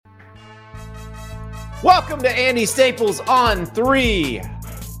Welcome to Andy Staples on 3.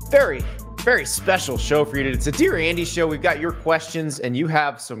 Very, very special show for you today. It's a Dear Andy show. We've got your questions, and you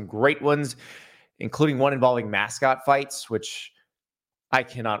have some great ones, including one involving mascot fights, which I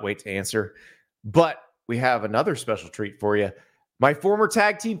cannot wait to answer. But we have another special treat for you. My former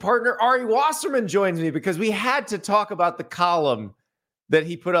tag team partner, Ari Wasserman, joins me because we had to talk about the column that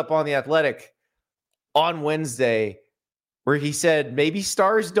he put up on The Athletic on Wednesday, where he said, maybe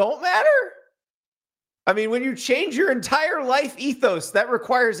stars don't matter. I mean, when you change your entire life ethos, that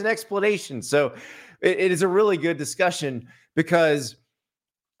requires an explanation. So it is a really good discussion because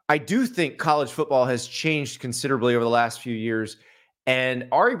I do think college football has changed considerably over the last few years. And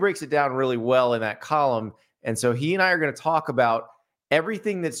Ari breaks it down really well in that column. And so he and I are going to talk about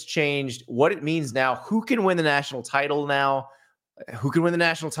everything that's changed, what it means now, who can win the national title now, who can win the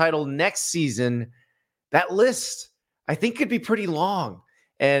national title next season. That list, I think, could be pretty long.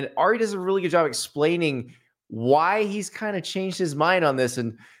 And Ari does a really good job explaining why he's kind of changed his mind on this.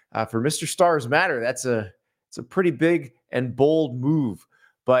 And for Mr. Stars Matter, it's a pretty big and bold move.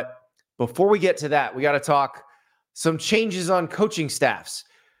 But before we get to that, we got to talk some changes on coaching staffs.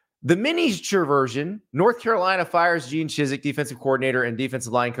 The miniature version, North Carolina fires Gene Chizik, defensive coordinator, and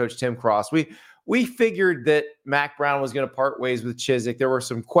defensive line coach Tim Cross. We figured that Mack Brown was going to part ways with Chizik. There were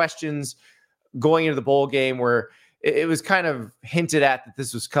some questions going into the bowl game where it was kind of hinted at that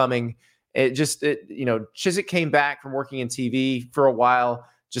this was coming. Chizik came back from working in TV for a while,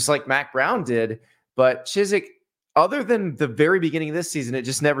 just like Mack Brown did. But Chizik, other than the very beginning of this season, it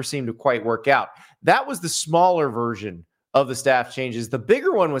just never seemed to quite work out. That was the smaller version of the staff changes. The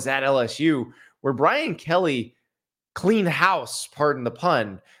bigger one was at LSU, where Brian Kelly cleaned house, pardon the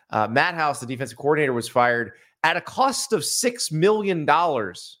pun. Matt House, the defensive coordinator, was fired at a cost of $6 million in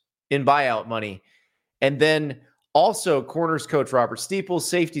buyout money. And then also, corners coach Robert Steeples,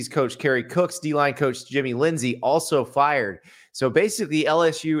 safeties coach Kerry Cooks, D-line coach Jimmy Lindsey also fired. So basically,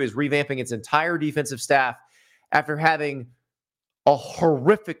 LSU is revamping its entire defensive staff after having a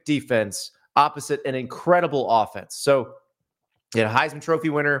horrific defense opposite an incredible offense. So, Heisman Trophy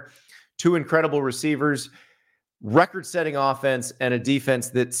winner, 2 incredible receivers, record-setting offense, and a defense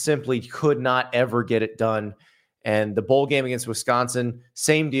that simply could not ever get it done. And the bowl game against Wisconsin,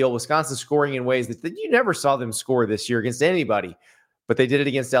 same deal. Wisconsin scoring in ways that you never saw them score this year against anybody, but they did it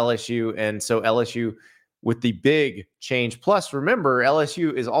against LSU. And so LSU with the big change. Plus, remember,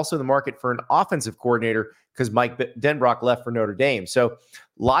 LSU is also in the market for an offensive coordinator because Mike Denbrock left for Notre Dame. So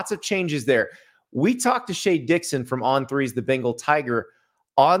lots of changes there. We talked to Shay Dixon from On3's The Bengal Tiger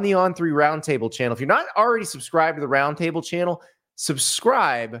on the On3 Roundtable channel. If you're not already subscribed to the Roundtable channel,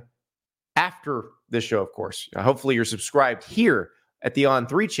 subscribe after this show, of course. Hopefully you're subscribed here at the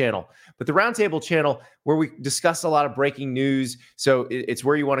On3 channel, but the Roundtable channel where we discuss a lot of breaking news. So it's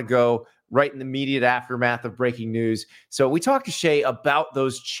where you want to go right in the immediate aftermath of breaking news. So we talked to Shay about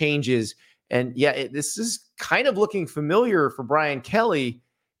those changes. And this is kind of looking familiar for Brian Kelly,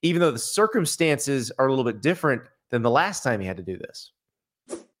 even though the circumstances are a little bit different than the last time he had to do this.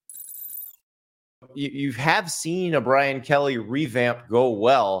 You have seen a Brian Kelly revamp go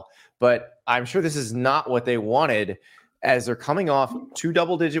well, but I'm sure this is not what they wanted as they're coming off 2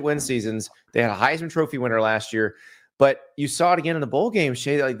 double-digit win seasons. They had a Heisman Trophy winner last year, but you saw it again in the bowl game,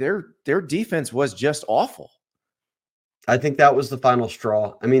 Shay. Like their defense was just awful. I think that was the final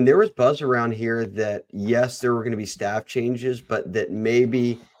straw. I mean, there was buzz around here that, yes, there were going to be staff changes, but that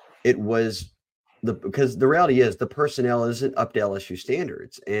maybe it was because the reality is the personnel isn't up to LSU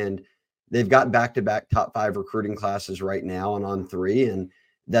standards. And they've got back-to-back top 5 recruiting classes right now and on 3. And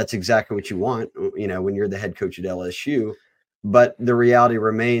that's exactly what you want, when you're the head coach at LSU. But the reality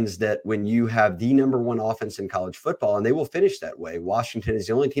remains that when you have the number 1 offense in college football, and they will finish that way, Washington is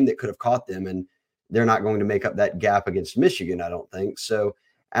the only team that could have caught them, and they're not going to make up that gap against Michigan, I don't think. So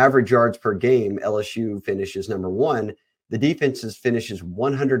average yards per game, LSU finishes number 1. The defense finishes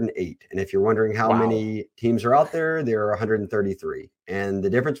 108. And if you're wondering how many teams are out there, there are 133. And the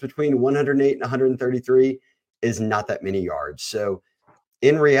difference between 108 and 133 is not that many yards. So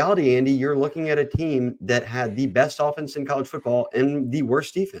in reality, Andy, you're looking at a team that had the best offense in college football and the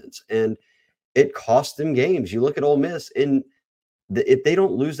worst defense. And it cost them games. You look at Ole Miss, and if they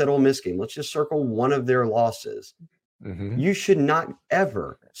don't lose that Ole Miss game, let's just circle one of their losses. Mm-hmm. You should not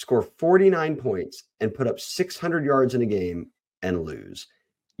ever score 49 points and put up 600 yards in a game and lose.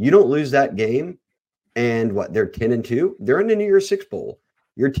 You don't lose that game, and they're 10-2. They're in the New Year's Six Bowl.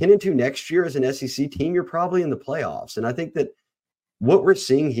 You're 10-2 next year as an SEC team. You're probably in the playoffs. And I think that what we're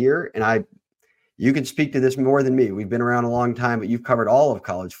seeing here, and you can speak to this more than me. We've been around a long time, but you've covered all of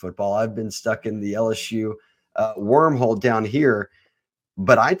college football. I've been stuck in the LSU wormhole down here.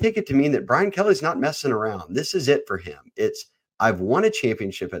 But I take it to mean that Brian Kelly's not messing around. This is it for him. I've won a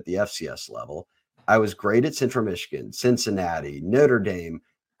championship at the FCS level. I was great at Central Michigan, Cincinnati, Notre Dame.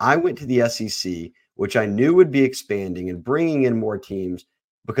 I went to the SEC, which I knew would be expanding and bringing in more teams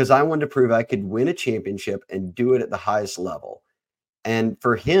because I wanted to prove I could win a championship and do it at the highest level. And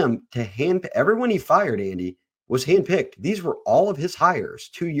for him to everyone he fired, Andy, was handpicked. These were all of his hires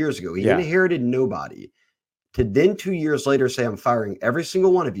 2 years ago. He inherited nobody. To then 2 years later say, I'm firing every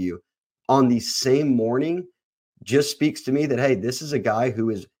single one of you on the same morning just speaks to me that, hey, this is a guy who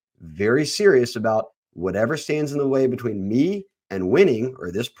is very serious about whatever stands in the way between me and winning,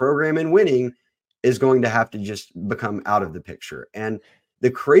 or this program and winning, is going to have to just become out of the picture. And the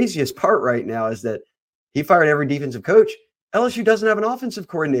craziest part right now is that he fired every defensive coach. LSU doesn't have an offensive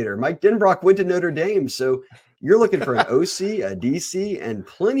coordinator. Mike Denbrock went to Notre Dame. So you're looking for an OC, a DC, and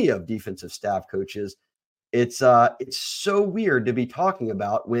plenty of defensive staff coaches. It's so weird to be talking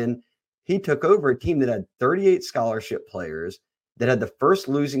about when he took over a team that had 38 scholarship players, that had the first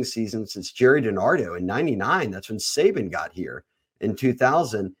losing season since Jerry DiNardo in 99. That's when Saban got here in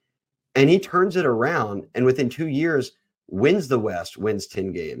 2000. And he turns it around, and within 2 years wins the West, wins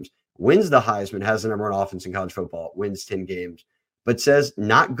 10 games, wins the Heisman, has the number one offense in college football, wins 10 games, but says,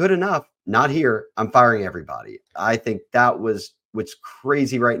 not good enough, not here, I'm firing everybody. I think that was what's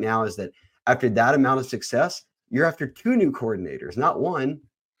crazy right now, is that after that amount of success, you're after 2 new coordinators, not one.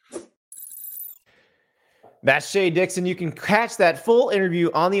 That's Shea Dixon. You can catch that full interview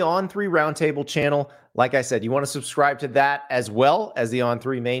on the On3 Roundtable channel. Like I said, you want to subscribe to that as well as the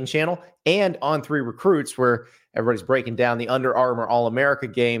On3 main channel and On3 Recruits, where everybody's breaking down the Under Armour All-America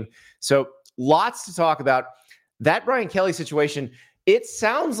game. So lots to talk about. That Brian Kelly situation, it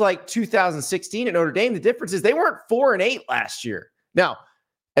sounds like 2016 at Notre Dame. The difference is they weren't 4-8 last year. Now,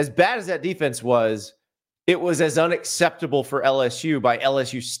 as bad as that defense was, it was as unacceptable for LSU by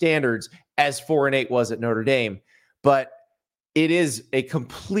LSU standards as 4-8 was at Notre Dame. But it is a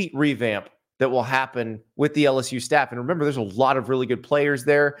complete revamp that will happen with the LSU staff. And remember, there's a lot of really good players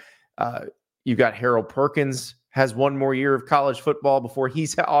there. You've got Harold Perkins has one more year of college football before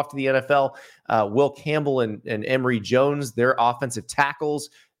he's off to the NFL. Will Campbell and Emory Jones, their offensive tackles,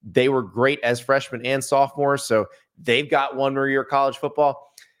 they were great as freshmen and sophomores. So they've got one more year of college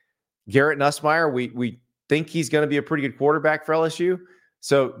football. Garrett Nussmeier, we think he's going to be a pretty good quarterback for LSU.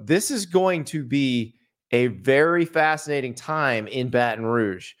 So this is going to be a very fascinating time in Baton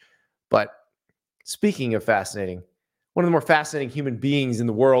Rouge. But speaking of fascinating, one of the more fascinating human beings in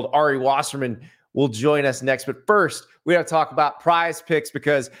the world, Ari Wasserman, will join us next. But first, we got to talk about Prize Picks,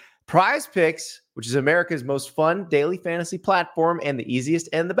 because Prize Picks, which is America's most fun daily fantasy platform and the easiest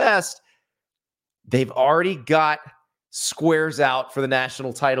and the best, they've already got squares out for the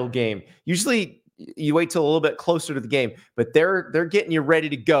national title game. Usually you wait till a little bit closer to the game, but they're getting you ready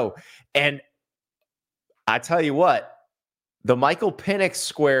to go. And I tell you what, the Michael Penix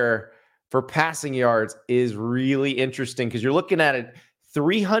square for passing yards is really interesting, because you're looking at it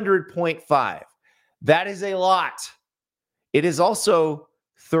 300.5. That is a lot. It is also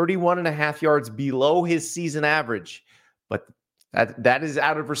 31.5 yards below his season average, but that is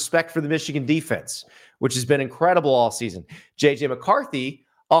out of respect for the Michigan defense, which has been incredible all season. J.J. McCarthy,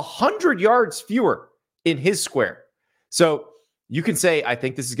 100 yards fewer in his square. So you can say, I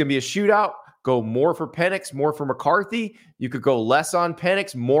think this is going to be a shootout. Go more for Penix, more for McCarthy. You could go less on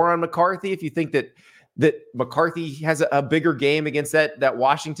Penix, more on McCarthy if you think that McCarthy has a bigger game against that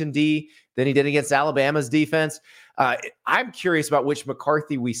Washington D than he did against Alabama's defense. I'm curious about which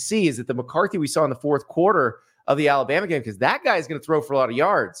McCarthy we see. Is it the McCarthy we saw in the fourth quarter of the Alabama game? Because that guy is going to throw for a lot of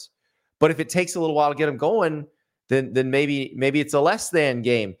yards. But if it takes a little while to get him going, then maybe it's a less than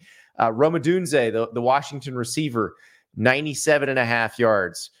game. Rome Odunze, the Washington receiver, 97.5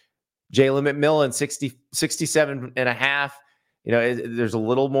 yards. Jalen McMillan, 67.5. There's a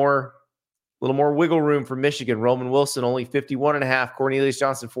little more wiggle room for Michigan. Roman Wilson, only 51.5. Cornelius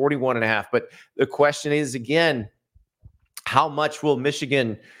Johnson, 41.5. But the question is, again, how much will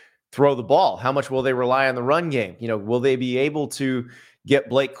Michigan throw the ball? How much will they rely on the run game? Will they be able to get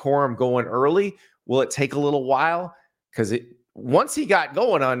Blake Corum going early? Will it take a little while? Because once he got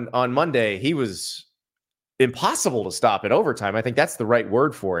going on Monday, he was impossible to stop in overtime. I think that's the right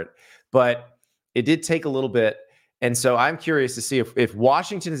word for it. But it did take a little bit. And so I'm curious to see if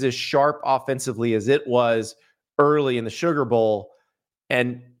Washington is as sharp offensively as it was early in the Sugar Bowl,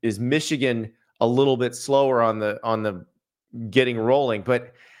 and is Michigan a little bit slower on the getting rolling.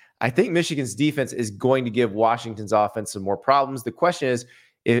 But I think Michigan's defense is going to give Washington's offense some more problems. The question is,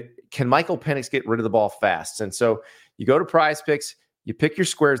 can Michael Penix get rid of the ball fast? And so you go to Prize Picks, you pick your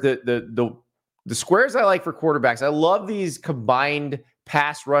squares. The squares I like for quarterbacks, I love these combined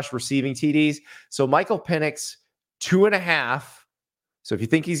pass rush receiving TDs. So Michael Penix, 2.5. So if you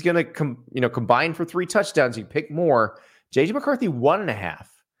think he's going to combine for 3 touchdowns, you pick more. JJ McCarthy, 1.5.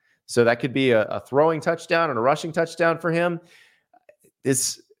 So that could be a throwing touchdown and a rushing touchdown for him.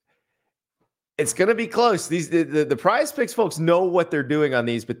 It's going to be close. The Prize Picks folks know what they're doing on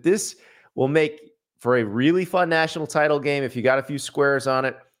these, but this will make for a really fun national title game. If you got a few squares on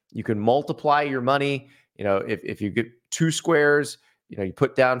it, you can multiply your money. If you get 2 squares, you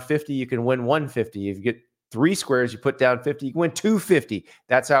put down 50, you can win 150. If you get 3 squares, you put down 50, you can win 250.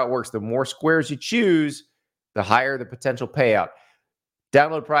 That's how it works. The more squares you choose, the higher the potential payout.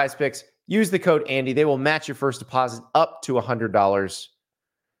 Download Prize Picks. Use the code Andy. They will match your first deposit up to $100.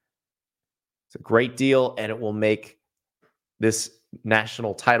 It's a great deal, and it will make this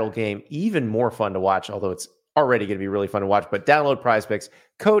national title game even more fun to watch, although it's already going to be really fun to watch. But download Prize Picks.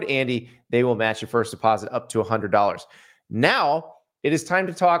 Code Andy. They will match your first deposit up to $100. Now, it is time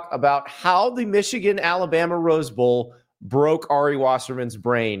to talk about how the Michigan-Alabama Rose Bowl broke Ari Wasserman's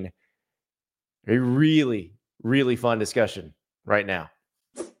brain. A really, really fun discussion right now.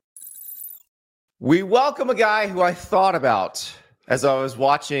 We welcome a guy who I thought about as I was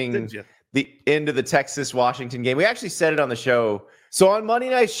watching the end of the Texas-Washington game. We actually said it on the show. So on Monday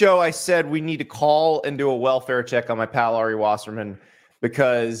night's show, I said we need to call and do a welfare check on my pal Ari Wasserman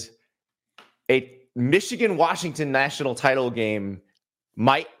because a Michigan-Washington national title game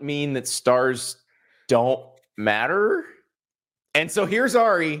might mean that stars don't matter. And so here's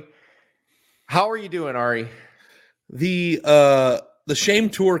Ari. How are you doing, Ari? The shame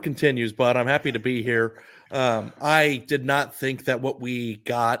tour continues, but I'm happy to be here. I did not think that what we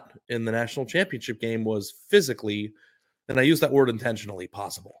got in the national championship game was physically, and I use that word intentionally,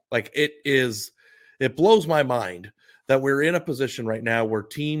 possible. Like it blows my mind that we're in a position right now where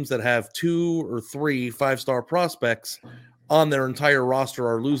teams that have 2 or 3 5-star prospects on their entire roster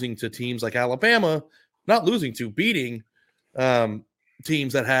are losing to teams like Alabama, beating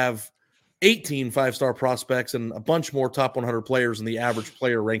teams that have 18 5-star prospects and a bunch more top 100 players, and the average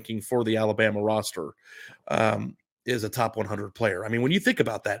player ranking for the Alabama roster is a top 100 player. I mean, when you think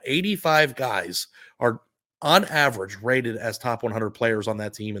about that, 85 guys are on average rated as top 100 players on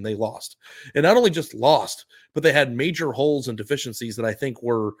that team, and they lost. And not only just lost, but they had major holes and deficiencies that I think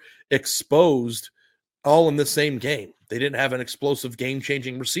were exposed all in the same game. They didn't have an explosive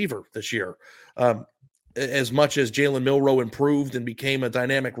game-changing receiver this year. As much as Jalen Milroe improved and became a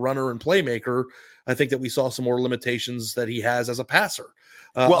dynamic runner and playmaker, I think that we saw some more limitations that he has as a passer.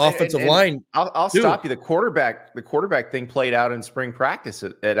 Offensive line. I'll stop you. The quarterback thing played out in spring practice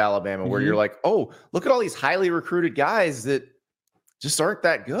at Alabama, where you're like, oh, look at all these highly recruited guys that just aren't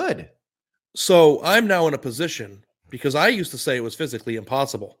that good. So I'm now in a position, because I used to say it was physically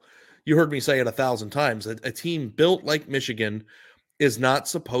impossible. You heard me say it 1,000 times. A team built like Michigan is not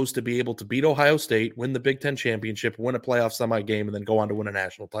supposed to be able to beat Ohio State, win the Big Ten championship, win a playoff semi game, and then go on to win a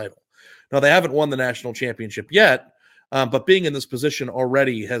national title. Now, they haven't won the national championship yet, but being in this position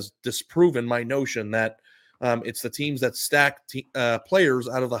already has disproven my notion that it's the teams that stack players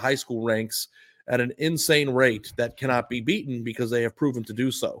out of the high school ranks at an insane rate that cannot be beaten because they have proven to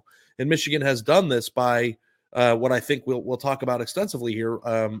do so. And Michigan has done this by what I think we'll talk about extensively here,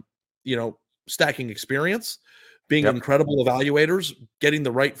 stacking experience, being incredible evaluators, getting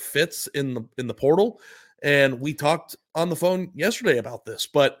the right fits in the portal. And we talked on the phone yesterday about this,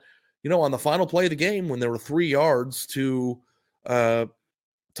 but on the final play of the game, when there were 3 yards to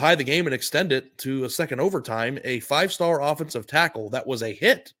tie the game and extend it to a second overtime, a 5-star offensive tackle that was a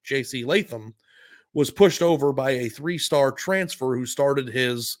hit, J.C. Latham, was pushed over by a 3-star transfer who started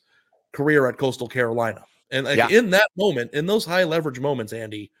his career at Coastal Carolina. And in that moment, in those high leverage moments,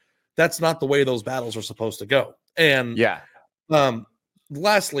 Andy, that's not the way those battles are supposed to go. And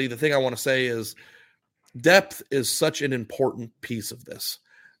lastly, the thing I want to say is depth is such an important piece of this.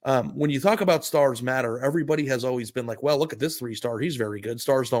 When you talk about stars matter, everybody has always been like, well, look at this 3-star. He's very good.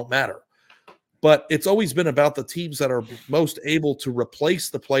 Stars don't matter. But it's always been about the teams that are most able to replace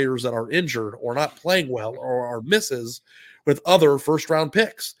the players that are injured or not playing well or are misses with other first-round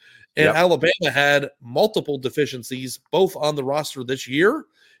picks. And Alabama had multiple deficiencies, both on the roster this year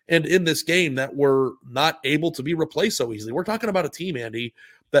and in this game, that were not able to be replaced so easily. We're talking about a team, Andy,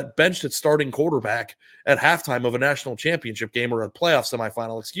 that benched its starting quarterback at halftime of a national championship game, or a playoff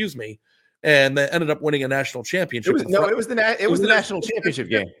semifinal, and they ended up winning a national championship. It was the national championship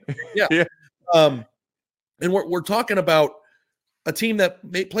game. Yeah. And we're talking about a team that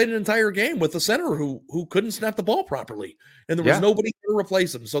played an entire game with a center who couldn't snap the ball properly, and there was nobody to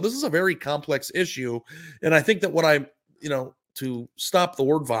replace him. So this is a very complex issue. And I think that what to stop the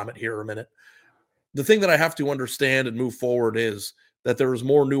word vomit here a minute, the thing that I have to understand and move forward is that there is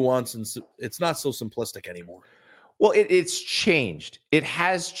more nuance and it's not so simplistic anymore. Well, it's changed. It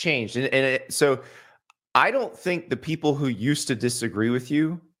has changed. So I don't think the people who used to disagree with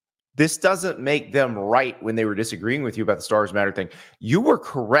you, this doesn't make them right when they were disagreeing with you about the Stars Matter thing. You were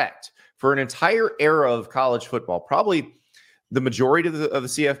correct for an entire era of college football, probably the majority of the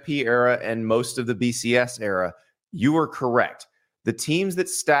CFP era and most of the BCS era. You were correct. The teams that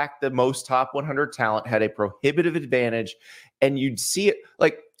stacked the most top 100 talent had a prohibitive advantage, and you'd see it.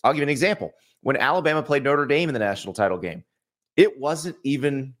 Like, I'll give you an example. When Alabama played Notre Dame in the national title game, it wasn't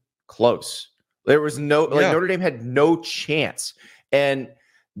even close. There was Notre Dame had no chance. And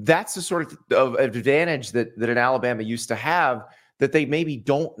that's the sort of advantage that an Alabama used to have that they maybe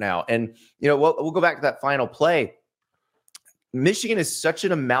don't now. And, we'll go back to that final play. Michigan is such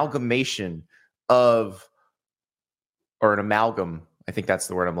an amalgamation or an amalgam. I think that's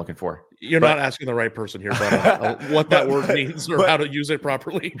the word I'm looking for. You're not asking the right person here, but what that word means or how to use it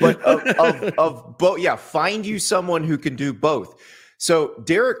properly. But of both, find you someone who can do both. So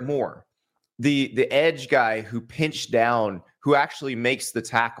Derek Moore, the edge guy who pinched down, who actually makes the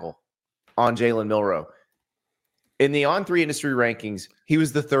tackle on Jalen Milroe, in the On3 industry rankings, he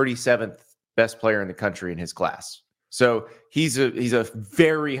was the 37th best player in the country in his class. So he's a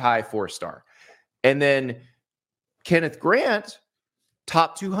very high 4-star. And then Kenneth Grant,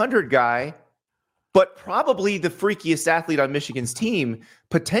 top 200 guy, but probably the freakiest athlete on Michigan's team,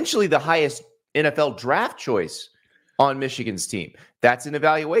 potentially the highest NFL draft choice on Michigan's team. That's an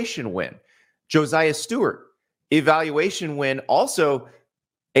evaluation win. Josiah Stewart, evaluation win, also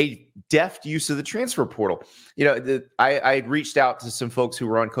a deft use of the transfer portal. I had reached out to some folks who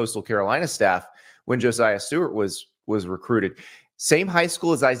were on Coastal Carolina staff when Josiah Stewart was recruited. Same high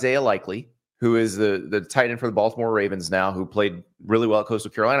school as Isaiah Likely, who is the tight end for the Baltimore Ravens now, who played really well at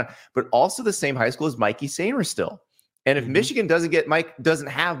Coastal Carolina, but also the same high school as Mikey Sainristil. And if Michigan doesn't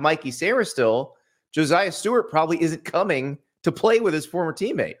have Mikey Sainristil, Josiah Stewart probably isn't coming to play with his former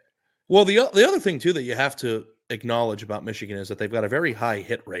teammate. Well, the other thing too that you have to acknowledge about Michigan is that they've got a very high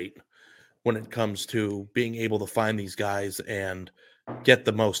hit rate when it comes to being able to find these guys and get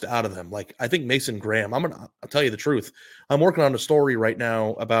the most out of them. Like, I think Mason Graham, I'll tell you the truth. I'm working on a story right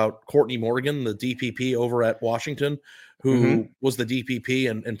now about Courtney Morgan, the DPP over at Washington, who was the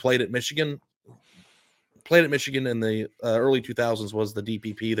DPP and played at Michigan. Played at Michigan in the early 2000s, was the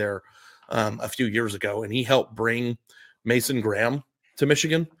DPP there a few years ago. And he helped bring Mason Graham to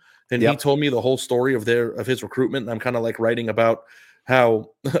Michigan. And he told me the whole story of his recruitment. And I'm kind of like writing about how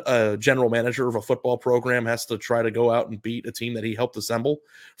a general manager of a football program has to try to go out and beat a team that he helped assemble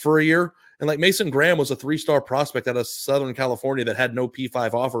for a year. And like Mason Graham was a 3-star prospect out of Southern California that had no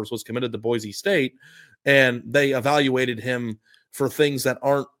P5 offers, was committed to Boise State. And they evaluated him for things that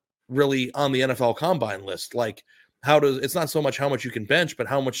aren't really on the NFL combine list. Like, it's not so much how much you can bench, but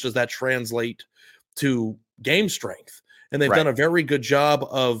how much does that translate to game strength? And they've done a very good job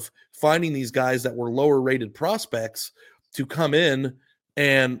of finding these guys that were lower rated prospects to come in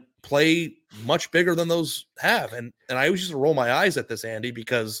and play much bigger than those have. And I always used to roll my eyes at this, Andy,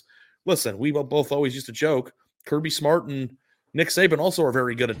 because listen, we both always used to joke, Kirby Smart and Nick Saban also are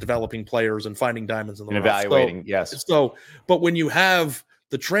very good at developing players and finding diamonds in the rough. Evaluating, yes. So, but when you have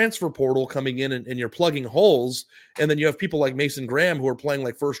the transfer portal coming in and you're plugging holes, and then you have people like Mason Graham who are playing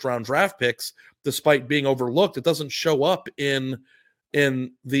like first-round draft picks despite being overlooked, it doesn't show up in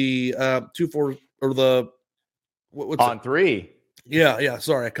the 2-4 or the what's on 3. Yeah.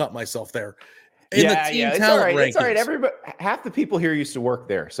 Sorry, I caught myself there. The team talent all right. Rankings. It's all right. Everybody, half the people here used to work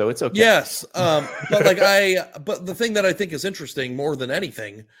there, so it's okay. Yes, but the thing that I think is interesting more than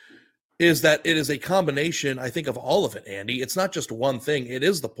anything is that it is a combination, I think, of all of it, Andy. It's not just one thing. It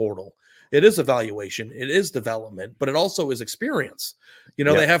is the portal. It is evaluation. It is development, but it also is experience.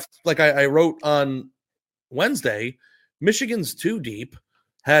 They have, like I wrote on Wednesday, Michigan's 2 deep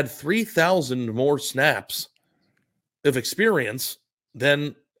had 3,000 more snaps of experience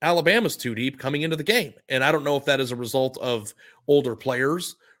than Alabama's 2 deep coming into the game. And I don't know if that is a result of older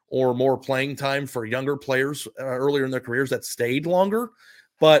players or more playing time for younger players earlier in their careers that stayed longer,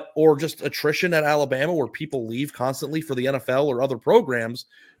 or just attrition at Alabama where people leave constantly for the NFL or other programs.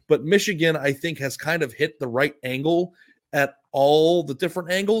 But Michigan, I think, has kind of hit the right angle at all the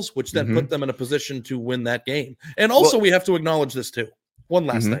different angles, which then put them in a position to win that game. And also, we have to acknowledge this too. One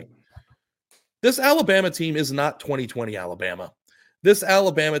last thing. This Alabama team is not 2020 Alabama. This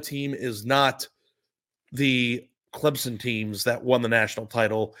Alabama team is not the Clemson teams that won the national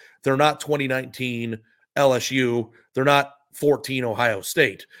title. They're not 2019 LSU. They're not 14 Ohio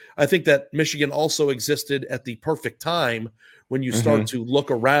State. I think that Michigan also existed at the perfect time when you start to look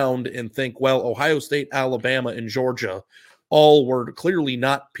around and think, well, Ohio State, Alabama, and Georgia all were clearly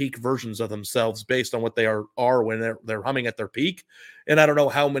not peak versions of themselves based on what they are when they're humming at their peak. And I don't know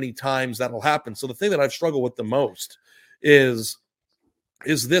how many times that'll happen. So the thing that I've struggled with the most is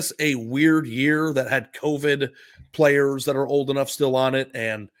this a weird year that had COVID players that are old enough still on it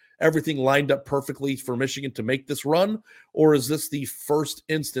and everything lined up perfectly for Michigan to make this run? Or is this the first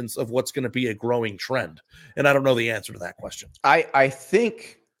instance of what's going to be a growing trend? And I don't know the answer to that question. I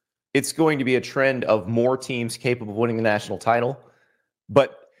think it's going to be a trend of more teams capable of winning the national title,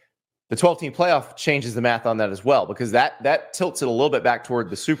 but the 12-team playoff changes the math on that as well, because that tilts it a little bit back toward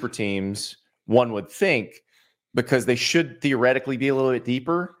the super teams, one would think, because they should theoretically be a little bit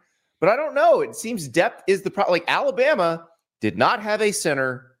deeper. But I don't know. It seems depth is the problem. Like Alabama did not have a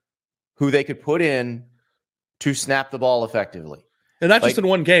center who they could put in to snap the ball effectively. And not just in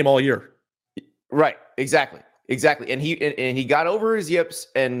one game all year. Right. Exactly. And he got over his yips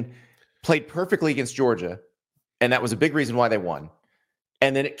and played perfectly against Georgia. And that was a big reason why they won.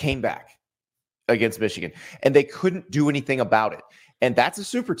 And then it came back against Michigan. And they couldn't do anything about it. And that's a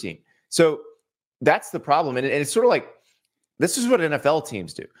super team. So that's the problem. And it's sort of like, this is what NFL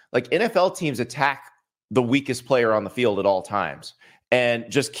teams do. Like NFL teams attack the weakest player on the field at all times and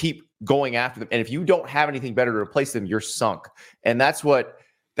just keep going after them. And if you don't have anything better to replace them, you're sunk. And that's what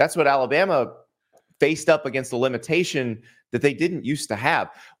Alabama faced up against the limitation that they didn't used to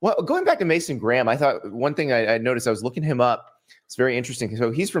have. Well, going back to Mason Graham, I thought one thing I noticed, I was looking him up. It's very interesting. So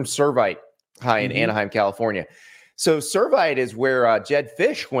he's from Servite High in Anaheim, California. So Servite is where Jed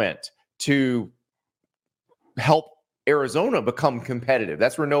Fish went to help Arizona become competitive.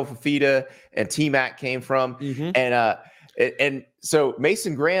 That's where Noah Fafita and T-Mac came from. And so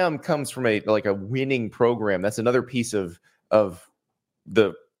Mason Graham comes from a winning program. That's another piece of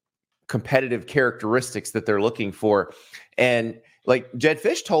the competitive characteristics that they're looking for. And like Jed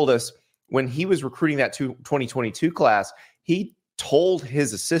Fish told us when he was recruiting that 2022 class, he told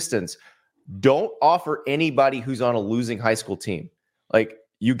his assistants, don't offer anybody who's on a losing high school team. Like,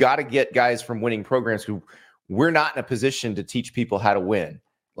 you got to get guys from winning programs who we're not in a position to teach people how to win.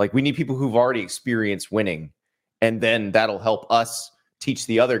 Like, we need people who've already experienced winning, and then that'll help us teach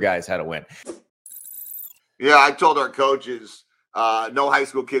the other guys how to win. Yeah, I told our coaches, no high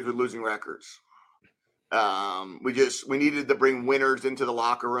school kids with losing records. We needed to bring winners into the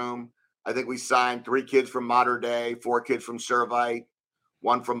locker room. I think we signed 3 kids from Mater Dei, 4 kids from Servite,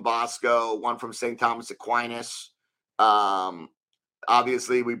 1 from Bosco, 1 from St. Thomas Aquinas.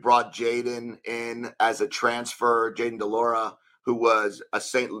 Obviously, we brought Jaden in as a transfer, Jaden DeLora, who was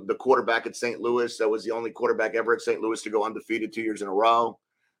the quarterback at St. Louis. That was the only quarterback ever at St. Louis to go undefeated 2 years in a row.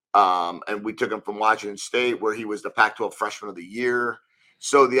 And we took him from Washington State, where he was the Pac-12 Freshman of the Year.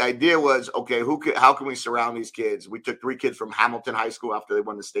 So the idea was, okay, how can we surround these kids? We took 3 kids from Hamilton High School after they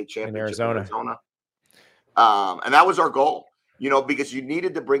won the state championship in Arizona. And that was our goal, because you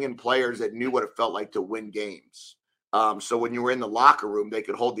needed to bring in players that knew what it felt like to win games. So when you were in the locker room, they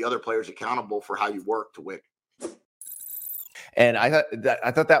could hold the other players accountable for how you work to win. And I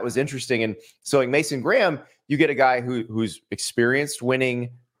thought that was interesting. And so like Mason Graham, you get a guy who's experienced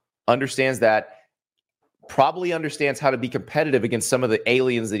winning, understands that, probably understands how to be competitive against some of the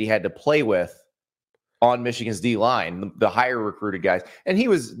aliens that he had to play with on Michigan's D line, the higher recruited guys. And he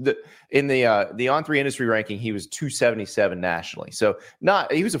was in the On3 industry ranking, he was 277 nationally. So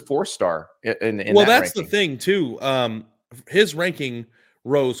he was a 4-star in well, that that's ranking. The thing too. His ranking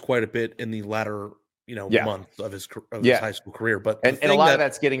rose quite a bit in the latter, month of his high school career. But and a lot of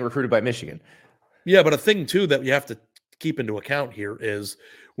that's getting recruited by Michigan. Yeah, but a thing too that you have to keep into account here is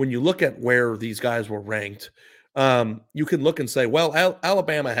when you look at where these guys were ranked, you can look and say, well,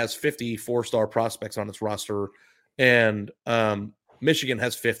 Alabama has 50 4-star prospects on its roster, and Michigan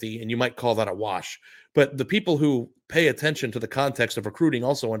has 50, and you might call that a wash. But the people who pay attention to the context of recruiting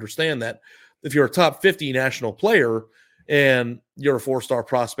also understand that if you're a top 50 national player and you're a 4-star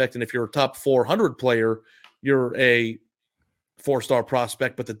prospect, and if you're a top 400 player, you're a 4-star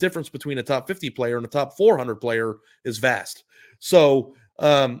prospect, but the difference between a top 50 player and a top 400 player is vast. So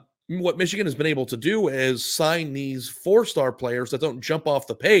what Michigan has been able to do is sign these 4-star players that don't jump off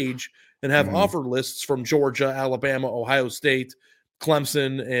the page and have offer lists from Georgia, Alabama, Ohio State,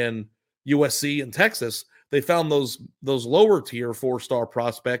 Clemson, and USC and Texas. They found those lower tier 4-star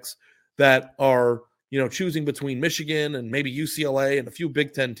prospects that are, choosing between Michigan and maybe UCLA and a few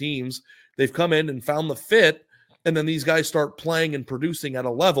Big Ten teams. They've come in and found the fit. And then these guys start playing and producing at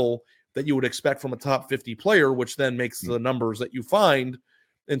a level that you would expect from a top 50 player, which then makes the numbers that you find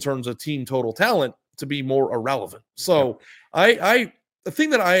in terms of team total talent to be more irrelevant. So the thing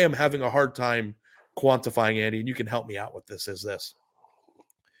that I am having a hard time quantifying, Andy, and you can help me out with this, is this.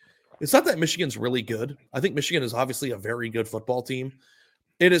 It's not that Michigan's really good. I think Michigan is obviously a very good football team.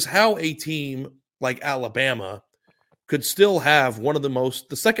 It is how a team like Alabama could still have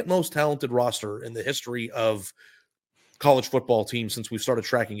the second most talented roster in the history of college football teams since we've started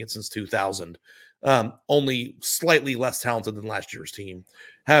tracking it since 2000. Only slightly less talented than last year's team,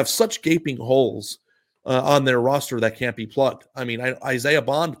 have such gaping holes on their roster that can't be plugged. I mean, Isaiah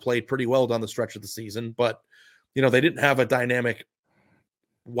Bond played pretty well down the stretch of the season, but they didn't have a dynamic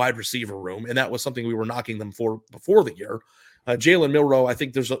wide receiver room, and that was something we were knocking them for before the year. Jalen Milroe, I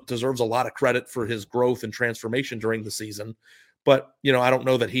think, deserves a lot of credit for his growth and transformation during the season, but I don't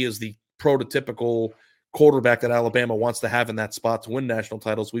know that he is the prototypical quarterback that Alabama wants to have in that spot to win national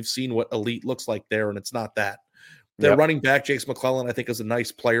titles. We've seen what elite looks like there, and it's not that. Their running back, Jace McClellan, I think, is a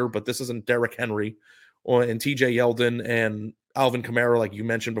nice player, but this isn't Derrick Henry and TJ Yeldon and Alvin Kamara, like you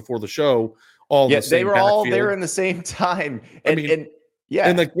mentioned before the show. They were all there in the same time. And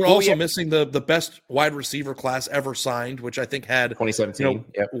we're also missing the best wide receiver class ever signed, which I think had 2017.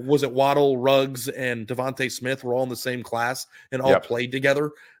 Was it Waddle, Ruggs, and Devontae Smith were all in the same class and all played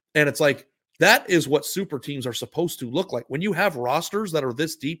together. And it's like, that is what super teams are supposed to look like. When you have rosters that are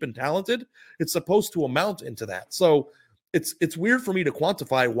this deep and talented, it's supposed to amount into that. So it's weird for me to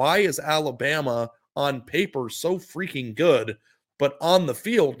quantify, why is Alabama on paper so freaking good, but on the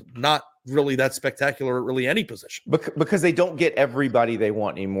field not really that spectacular at really any position? Because they don't get everybody they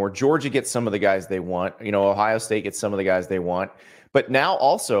want anymore. Georgia gets some of the guys they want. Ohio State gets some of the guys they want. But now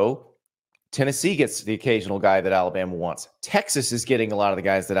also Tennessee gets the occasional guy that Alabama wants. Texas is getting a lot of the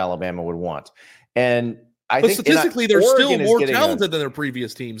guys that Alabama would want. And I think statistically, they're still more talented than their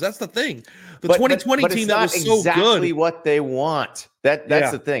previous teams. That's the thing. The 2020 team that was so exactly good. What they want.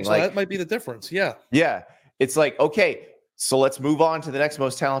 That's the thing. So that might be the difference. Yeah. Yeah. It's like, okay, so let's move on to the next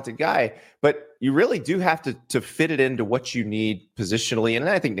most talented guy. But you really do have to fit it into what you need positionally. And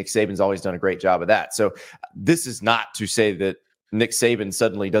I think Nick Saban's always done a great job of that. So this is not to say that Nick Saban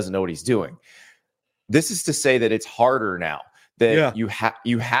suddenly doesn't know what he's doing. This is to say that it's harder now, that you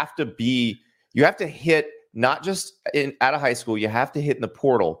have to hit not just out of high school, you have to hit in the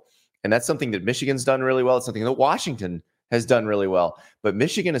portal. And that's something that Michigan's done really well. It's something that Washington has done really well. But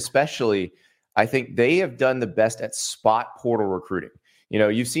Michigan especially, I think they have done the best at spot portal recruiting.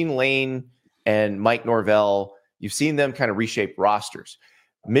 You've seen Lane and Mike Norvell. You've seen them kind of reshape rosters.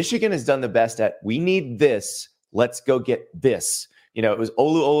 Michigan has done the best at, we need this. Let's go get this. It was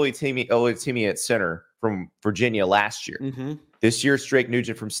Oluwatimi at center from Virginia last year. Mm-hmm. This year, it's Drake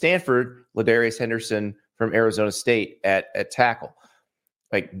Nugent from Stanford, Ladarius Henderson from Arizona State at tackle.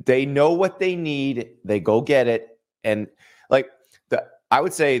 Like, they know what they need. They go get it. And I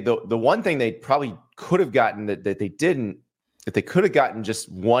would say the one thing they probably could have gotten that they didn't, that they could have gotten just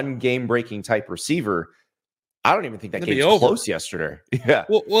one game-breaking type receiver. I don't even think that game's close yesterday. Yeah.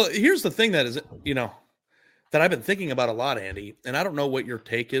 Well, here's the thing that is, that I've been thinking about a lot, Andy, and I don't know what your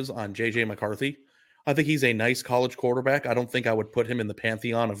take is on J.J. McCarthy. I think he's a nice college quarterback. I don't think I would put him in the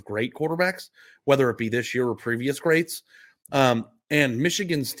pantheon of great quarterbacks, whether it be this year or previous greats. And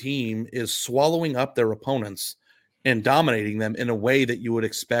Michigan's team is swallowing up their opponents and dominating them in a way that you would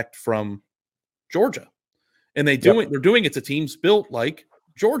expect from Georgia. And they're doing it to teams built like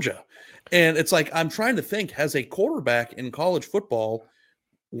Georgia. And it's like, I'm trying to think, has a quarterback in college football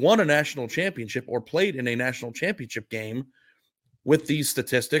won a national championship or played in a national championship game with these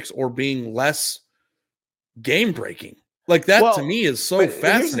statistics or being less game breaking? Like, that to me is so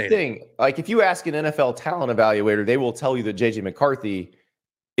fascinating. Here's the thing. Like, if you ask an NFL talent evaluator, they will tell you that JJ McCarthy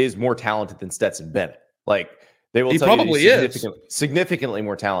is more talented than Stetson Bennett. Like, they will tell you he's significantly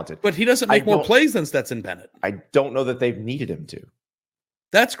more talented. But he doesn't make more plays than Stetson Bennett. I don't know that they've needed him to.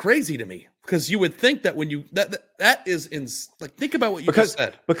 That's crazy to me, because you would think that when you that is think about what you just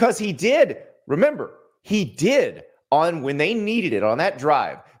said. Because he did. Remember, he did on when they needed it on that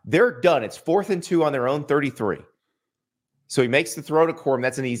drive. They're done. It's 4th and 2 on their own 33. So he makes the throw to Corum.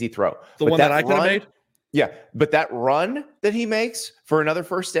 That's an easy throw. The one that I could have made? Yeah. But that run that he makes for another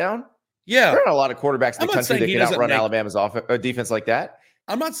first down, there are not a lot of quarterbacks in the country that can outrun Alabama's defense like that.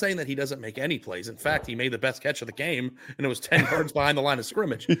 I'm not saying that he doesn't make any plays. In fact, he made the best catch of the game, and it was 10 yards behind the line of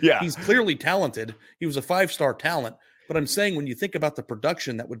scrimmage. Yeah. He's clearly talented. He was a 5-star talent. But I'm saying, when you think about the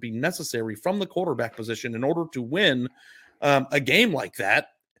production that would be necessary from the quarterback position in order to win a game like that,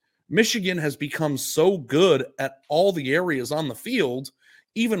 Michigan has become so good at all the areas on the field,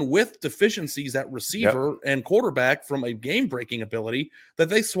 even with deficiencies at receiver and quarterback from a game-breaking ability, that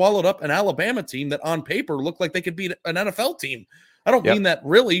they swallowed up an Alabama team that on paper looked like they could beat an NFL team. I don't mean that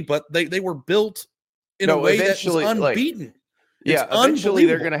really, but they were built in a way that was unbeaten. Eventually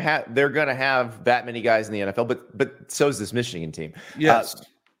they're gonna have that many guys in the NFL, but so is this Michigan team. Yes.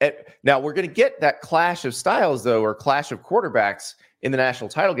 Now we're going to get that clash of styles, though, or clash of quarterbacks in the national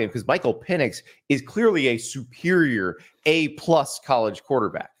title game, because Michael Penix is clearly a superior A+ college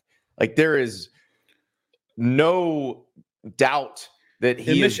quarterback. Like, there is no doubt that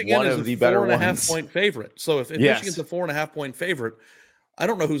he is one of the better ones. Michigan is a 4.5 point favorite. So if Michigan's a 4.5 point favorite, I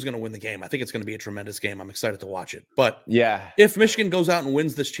don't know who's going to win the game. I think it's going to be a tremendous game. I'm excited to watch it. But if Michigan goes out and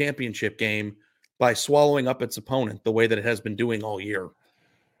wins this championship game by swallowing up its opponent the way that it has been doing all year,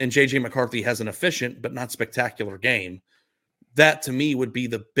 and J.J. McCarthy has an efficient but not spectacular game, that to me would be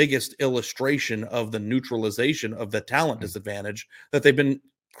the biggest illustration of the neutralization of the talent disadvantage that they've been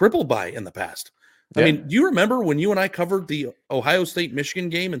crippled by in the past. I mean, do you remember when you and I covered the Ohio State-Michigan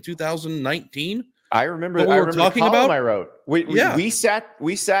game in 2019? I remember. I remember talking about. I wrote. We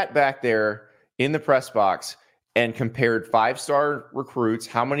sat back there in the press box and compared 5-star recruits.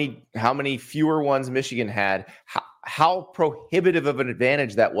 How many fewer ones Michigan had? How prohibitive of an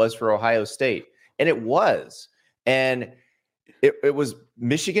advantage that was for Ohio State, and it was. And it was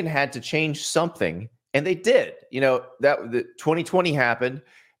Michigan had to change something, and they did. That the 2020 happened,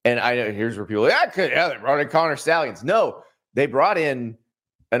 and I know here's where people they brought in Connor Stalions. No, they brought in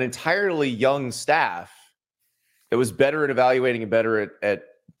an entirely young staff that was better at evaluating and better at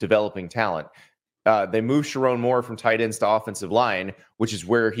developing talent. They moved Sharon Moore from tight ends to offensive line, which is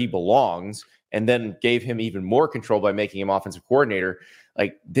where he belongs, and then gave him even more control by making him offensive coordinator.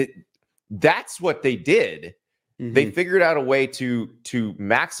 Like, that's what they did. Mm-hmm. They figured out a way to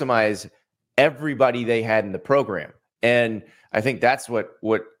maximize everybody they had in the program. And I think that's what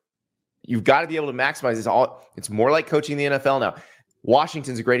you've got to be able to maximize. It's more like coaching the NFL now.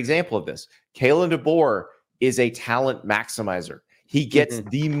 Washington's a great example of this. Kalen DeBoer is a talent maximizer. He gets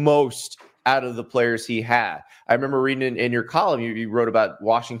the most out of the players he had. I remember reading in your column, you wrote about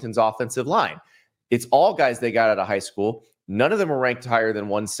Washington's offensive line. It's all guys they got out of high school. None of them are ranked higher than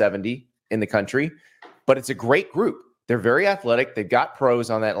 170 in the country, but it's a great group. They're very athletic. They've got pros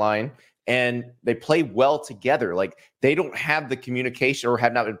on that line, and they play well together. Like, they don't have the communication, or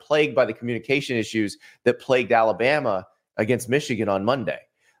have not been plagued by the communication issues that plagued Alabama against Michigan on Monday.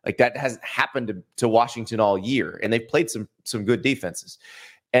 Like, that hasn't happened to Washington all year, and they've played some good defenses.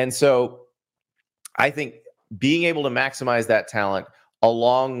 And so I think being able to maximize that talent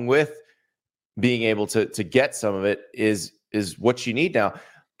along with being able to get some of it is what you need now.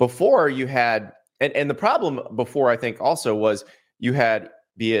 Before you had, and the problem before, I think, also was you had,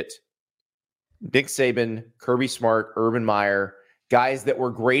 be it Nick Saban, Kirby Smart, Urban Meyer, guys that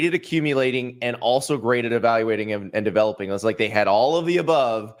were great at accumulating and also great at evaluating and developing. It was like they had all of the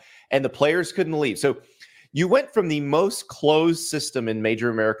above, and the players couldn't leave. So you went from the most closed system in major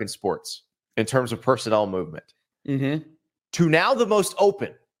American sports in terms of personnel movement to now the most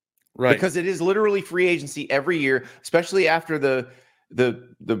open, right? Because it is literally free agency every year, especially after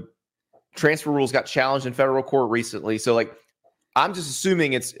the transfer rules got challenged in federal court recently. So, like, I'm just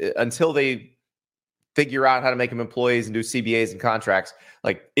assuming it's until they figure out how to make them employees and do CBAs and contracts,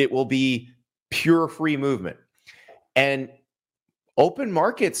 like, it will be pure free movement. And open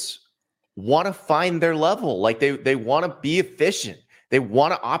markets want to find their level. Like, they want to be efficient. They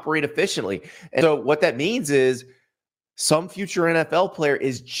want to operate efficiently. And so what that means is some future NFL player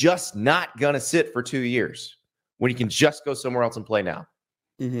is just not going to sit for 2 years when he can just go somewhere else and play now.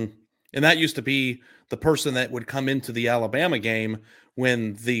 Mm-hmm. And that used to be the person that would come into the Alabama game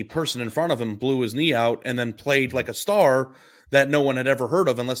when the person in front of him blew his knee out and then played like a star that no one had ever heard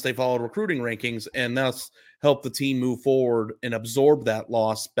of unless they followed recruiting rankings, and thus help the team move forward and absorb that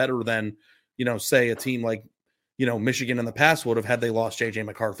loss better than, say a team like, Michigan in the past would have had they lost J.J.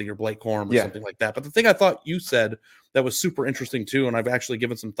 McCarthy or Blake Corum or something like that. But the thing I thought you said that was super interesting too, and I've actually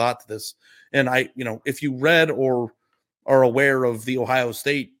given some thought to this, and if you read or are aware of the Ohio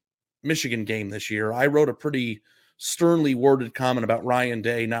State Michigan game this year, I wrote a pretty sternly worded comment about Ryan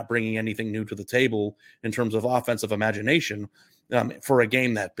Day not bringing anything new to the table in terms of offensive imagination for a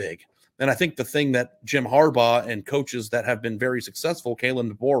game that big. And I think the thing that Jim Harbaugh and coaches that have been very successful,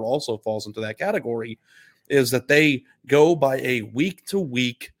 Kalen DeBoer also falls into that category, is that they go by a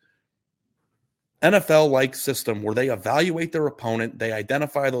week-to-week NFL-like system where they evaluate their opponent, they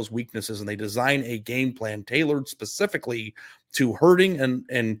identify those weaknesses, and they design a game plan tailored specifically to hurting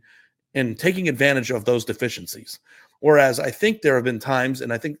and taking advantage of those deficiencies. Whereas I think there have been times,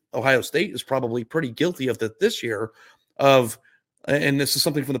 and I think Ohio State is probably pretty guilty of that this year, and this is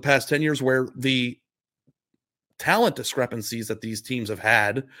something from the past 10 years, where the talent discrepancies that these teams have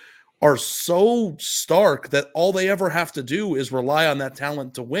had are so stark that all they ever have to do is rely on that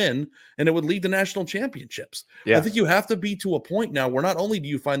talent to win, and it would lead to national championships. Yeah. I think you have to be to a point now where not only do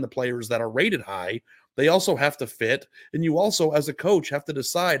you find the players that are rated high, They also have to fit. And you also, as a coach, have to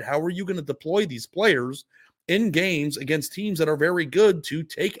decide how are you going to deploy these players in games against teams that are very good to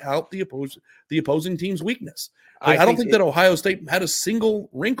take out the opposing team's weakness. Like, I don't think that Ohio State had a single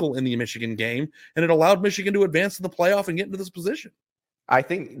wrinkle in the Michigan game, and it allowed Michigan to advance to the playoff and get into this position. I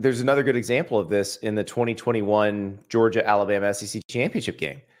think there's another good example of this in the 2021 Georgia-Alabama SEC championship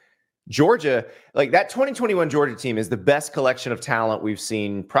game. Georgia, like that 2021 Georgia team is the best collection of talent we've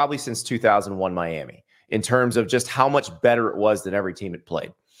seen probably since 2001 Miami in terms of just how much better it was than every team it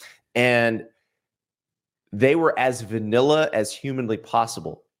played. And they were as vanilla as humanly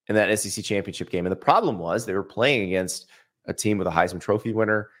possible in that SEC championship game. And the problem was they were playing against a team with a Heisman Trophy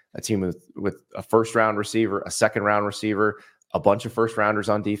winner, a team with a first-round receiver, a second-round receiver, a bunch of first-rounders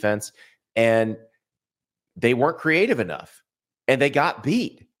on defense, and they weren't creative enough. And they got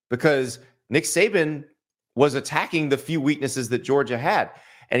beat because Nick Saban was attacking the few weaknesses that Georgia had.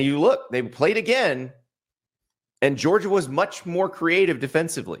 And you look, they played again, and Georgia was much more creative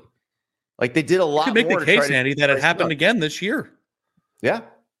defensively. Like they did a lot more. You could make the case, Andy, that it happened again this year. Yeah.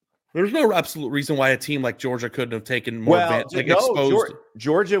 There's no absolute reason why a team like Georgia couldn't have taken more advantage. Exposed.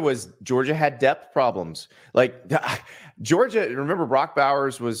 Georgia had depth problems. Like Georgia, remember Brock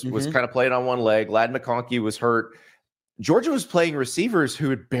Bowers was kind of playing on one leg. Ladd McConkey was hurt. Georgia was playing receivers who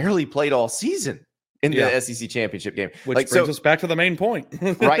had barely played all season in the SEC championship game. Which brings us back to the main point.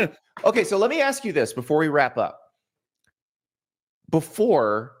 Right. Okay, so let me ask you this before we wrap up.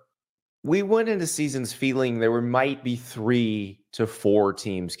 Before we went into seasons feeling there might be 3 to 4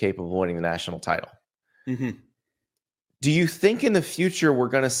 teams capable of winning the national title. Mm-hmm. Do you think in the future we're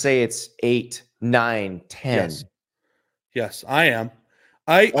going to say it's 8, 9, 10? Yes, I am.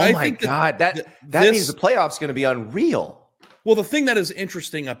 I think God, that means the playoffs going to be unreal. Well, the thing that is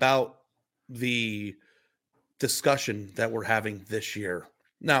interesting about the discussion that we're having this year.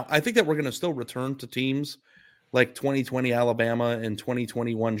 Now, I think that we're going to still return to teams like 2020 Alabama and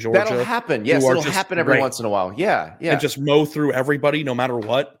 2021 Georgia. That'll happen. Yes, it'll happen every once in a while. Yeah. And just mow through everybody no matter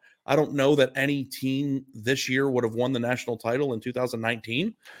what. I don't know that any team this year would have won the national title in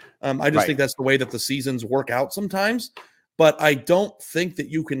 2019. I just think that's the way that the seasons work out sometimes. But I don't think that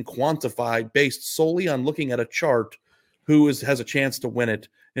you can quantify based solely on looking at a chart who has a chance to win it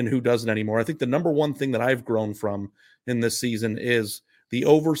and who doesn't anymore. I think the number one thing that I've grown from in this season is the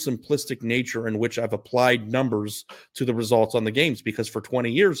oversimplistic nature in which I've applied numbers to the results on the games, because for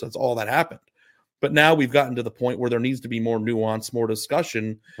 20 years, that's all that happened. But now we've gotten to the point where there needs to be more nuance, more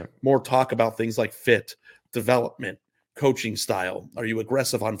discussion, more talk about things like fit, development, coaching style. Are you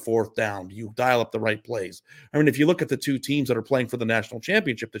aggressive on fourth down? Do you dial up the right plays? I mean, if you look at the 2 teams that are playing for the national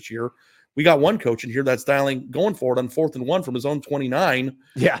championship this year, we got one coach in here that's going for it on 4th and 1 from his own 29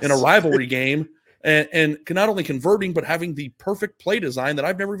 in a rivalry game. And not only converting, but having the perfect play design that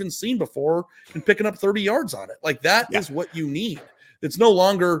I've never even seen before and picking up 30 yards on it. Like that is what you need. It's no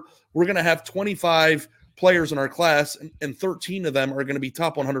longer we're going to have 25 players in our class and 13 of them are going to be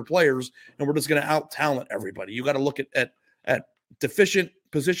top 100 players, and we're just going to out-talent everybody. You got to look at deficient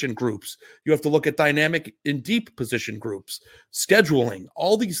position groups. You have to look at dynamic and deep position groups, scheduling,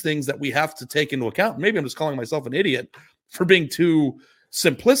 all these things that we have to take into account. Maybe I'm just calling myself an idiot for being too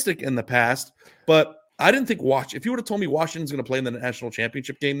simplistic in the past, but I didn't think if you would have told me Washington's going to play in the national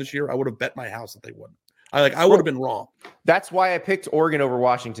championship game this year, I would have bet my house that they wouldn't. I would have been wrong. That's why I picked Oregon over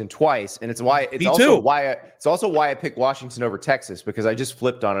Washington twice, and it's also why I picked Washington over Texas, because I just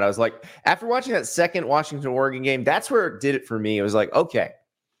flipped on it. I was like, after watching that second Washington-Oregon game, that's where it did it for me. It was like, okay,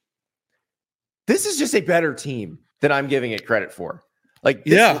 this is just a better team than I'm giving it credit for. Like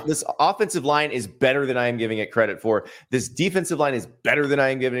this offensive line is better than I am giving it credit for. This defensive line is better than I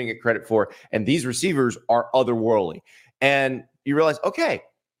am giving it credit for, and these receivers are otherworldly. And you realize, okay,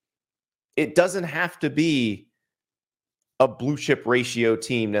 it doesn't have to be a blue chip ratio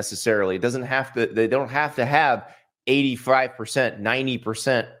team necessarily. They don't have to have 85%,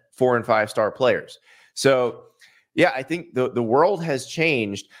 90% 4 and 5 star players. So yeah, I think the world has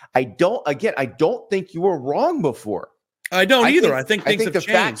changed. I don't think you were wrong before. I don't either. I think things have the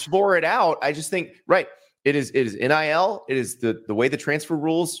changed. Facts bore it out. I just think, it is NIL. It is the way the transfer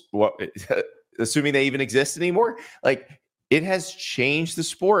rules, assuming they even exist anymore. Like, it has changed the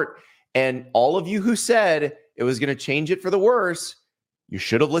sport. And all of you who said it was going to change it for the worse, you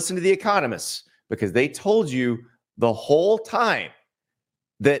should have listened to the economists, because they told you the whole time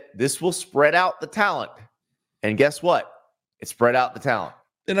that this will spread out the talent. And guess what? It spread out the talent.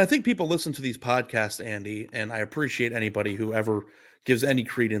 And I think people listen to these podcasts, Andy, and I appreciate anybody who ever gives any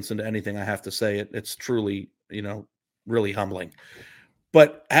credence into anything I have to say. It's truly, really humbling.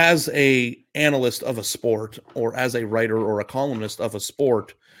 But as a analyst of a sport, or as a writer or a columnist of a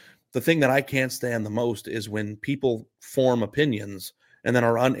sport, the thing that I can't stand the most is when people form opinions and then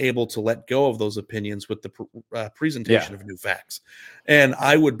are unable to let go of those opinions with the presentation of new facts. And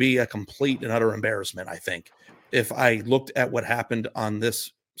I would be a complete and utter embarrassment, I think, if I looked at what happened on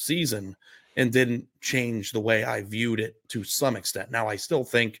this season and didn't change the way I viewed it to some extent. Now, I still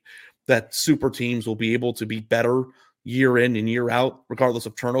think that super teams will be able to be better year in and year out, regardless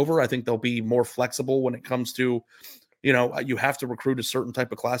of turnover. I think they'll be more flexible when it comes to, you have to recruit a certain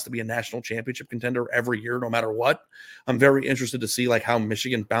type of class to be a national championship contender every year, no matter what. I'm very interested to see like how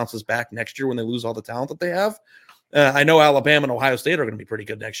Michigan bounces back next year when they lose all the talent that they have. I know Alabama and Ohio State are going to be pretty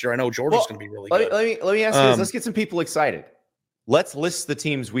good next year. I know Georgia's going to be really good. Let me ask you this. Let's get some people excited. Let's list the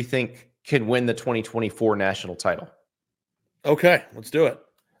teams we think can win the 2024 national title. Okay, let's do it.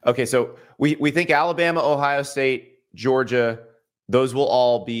 Okay, so we think Alabama, Ohio State, Georgia, those will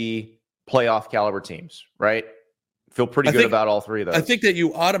all be playoff caliber teams, right? Feel pretty good about all three of those. I think that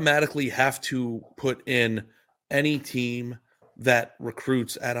you automatically have to put in any team that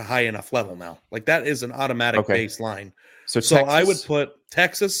recruits at a high enough level now. Like that is an automatic baseline. So I would put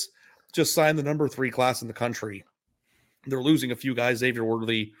Texas just signed the number 3 class in the country. They're losing a few guys. Xavier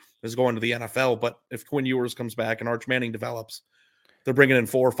Worthy is going to the NFL, but if Quinn Ewers comes back and Arch Manning develops, they're bringing in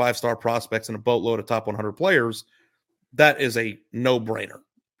 4 or 5-star prospects and a boatload of top 100 players. That is a no-brainer.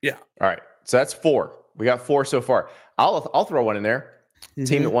 Yeah. All right. So that's 4. We got 4 so far. I'll throw one in there. Mm-hmm.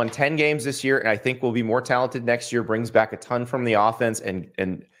 Team that won 10 games this year and I think will be more talented next year, brings back a ton from the offense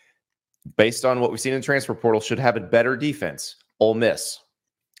and based on what we've seen in the transfer portal should have a better defense. Ole Miss.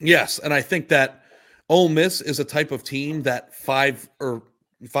 Yes, and I think that Ole Miss is a type of team that 5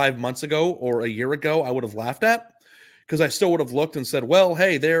 months ago or a year ago I would have laughed at because I still would have looked and said, well,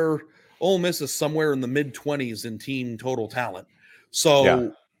 hey, Ole Miss is somewhere in the mid-20s in team total talent.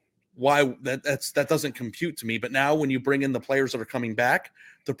 So why that doesn't compute to me. But now when you bring in the players that are coming back,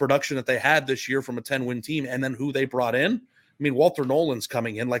 the production that they had this year from a 10-win team and then who they brought in, I mean, Walter Nolan's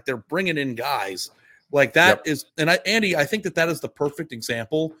coming in, like they're bringing in guys like that is, and Andy, I think that is the perfect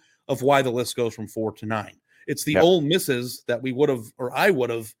example of why the list goes from 4 to 9. It's the Ole Misses that we would have, or I would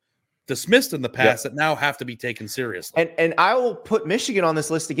have dismissed in the past that now have to be taken seriously. And I will put Michigan on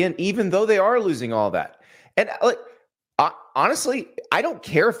this list again, even though they are losing all that. And honestly, I don't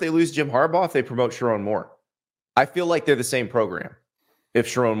care if they lose Jim Harbaugh, if they promote Sharon Moore. I feel like they're the same program if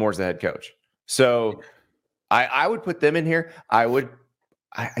Sharon Moore's the head coach. So I would put them in here. Would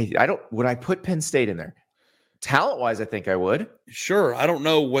I put Penn State in there? Talent-wise, I think I would. Sure. I don't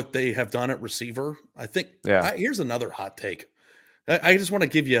know what they have done at receiver. I think here's another hot take. I just want to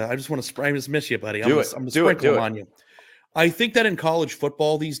give you, I just miss you, buddy. I'm going to sprinkle on you. I think that in college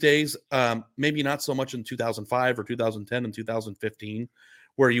football these days, maybe not so much in 2005 or 2010 and 2015,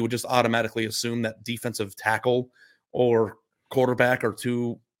 where you would just automatically assume that defensive tackle or quarterback are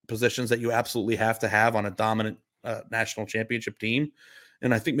 2 positions that you absolutely have to have on a dominant national championship team.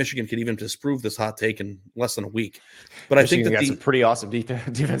 And I think Michigan could even disprove this hot take in less than a week. But Michigan I think that got some pretty awesome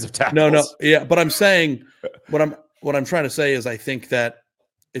defensive tackles. No. But I'm saying what I'm trying to say is I think that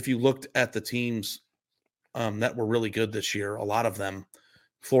if you looked at the teams that were really good this year, a lot of them,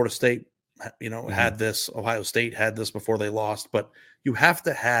 Florida State, had this, Ohio State had this before they lost, but you have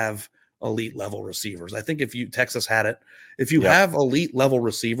to have elite level receivers. I think Texas had it. If you have elite level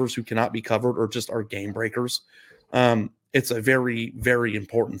receivers who cannot be covered or just are game breakers, it's a very, very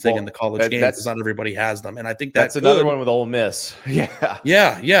important thing in the college game because not everybody has them. And I think that's another one with Ole Miss.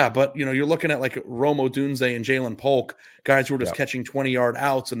 Yeah. But, you're looking at like Rome Odunze and Jalen Polk, guys who are just catching 20-yard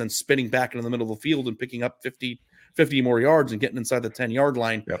outs and then spinning back into the middle of the field and picking up 50 more yards and getting inside the 10-yard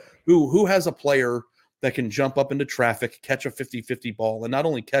line. Who has a player that can jump up into traffic, catch a 50-50 ball, and not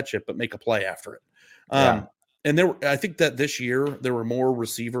only catch it, but make a play after it. And I think that this year there were more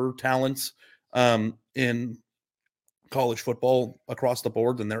receiver talents in college football across the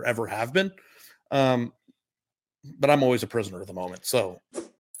board than there ever have been. But I'm always a prisoner of the moment. So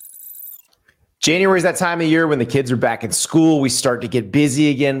January is that time of year when the kids are back in school. We start to get busy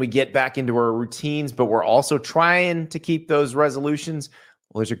again. We get back into our routines, but we're also trying to keep those resolutions.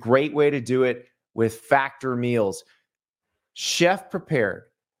 Well, there's a great way to do it with Factor meals. Chef prepared,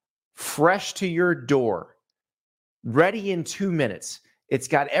 fresh to your door, ready in 2 minutes. It's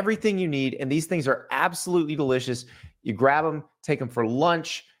got everything you need, and these things are absolutely delicious. You grab them, take them for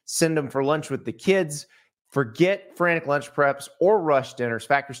lunch, send them for lunch with the kids. Forget frantic lunch preps or rush dinners.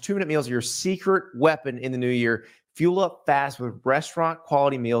 Factor's 2-minute meals are your secret weapon in the new year. Fuel up fast with restaurant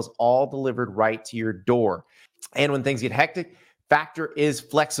quality meals, all delivered right to your door. And when things get hectic, Factor is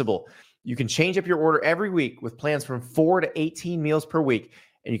flexible. You can change up your order every week with plans from 4 to 18 meals per week,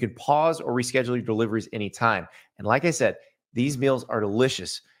 and you can pause or reschedule your deliveries anytime. And like I said, these meals are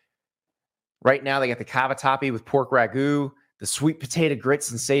delicious. Right now, they got the cavatappi with pork ragu, the sweet potato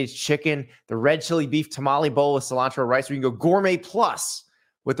grits and sage chicken, the red chili beef tamale bowl with cilantro rice, or you can go gourmet plus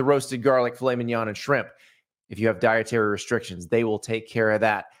with the roasted garlic filet mignon and shrimp. If you have dietary restrictions, they will take care of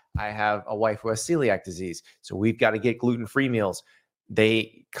that. I have a wife who has celiac disease, so we've got to get gluten-free meals.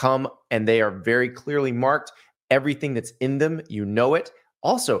 They come and they are very clearly marked. Everything that's in them, you know it.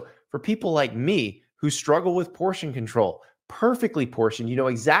 Also, for people like me who struggle with portion control, perfectly portioned, you know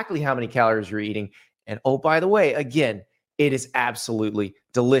exactly how many calories you're eating. And oh, by the way, again, it is absolutely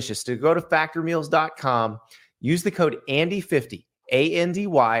delicious. To go to factormeals.com, use the code ANDY50,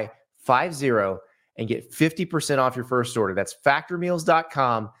 ANDY50, and get 50% off your first order. That's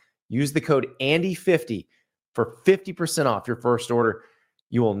factormeals.com. Use the code ANDY50 for 50% off your first order.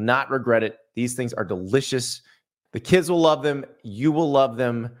 You will not regret it. These things are delicious. The kids will love them. You will love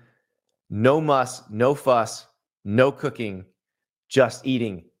them. No muss, no fuss, no cooking, just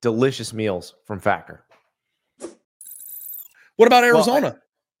eating delicious meals from Factor. What about Arizona?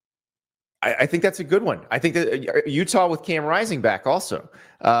 Well, I think that's a good one. I think that Utah with Cam Rising back also.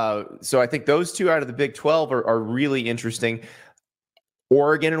 So I think those two out of the Big 12 are really interesting.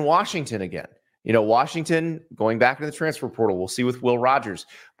 Oregon and Washington again. You know, Washington going back into the transfer portal. We'll see with Will Rogers.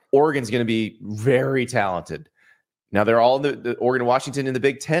 Oregon's going to be very talented. Now they're all in the Oregon and Washington in the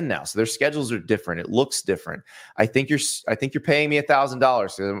Big 10 now, so their schedules are different. It looks different. I think you're paying me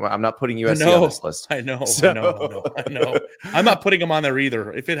 $1,000. So I'm not putting USC on this list. I know. I know. I'm not putting them on there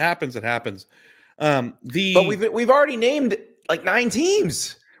either. If it happens, it happens. But we've already named like 9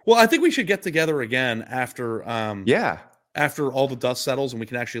 teams. Well, I think we should get together again after after all the dust settles and we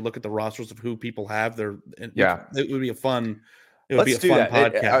can actually look at the rosters of who people have there. It would be a fun.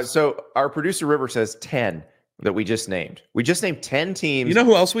 Podcast. So our producer River says 10. That we just named. We just named 10 teams. You know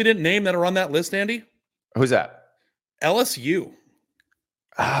who else we didn't name that are on that list, Andy? Who's that? LSU.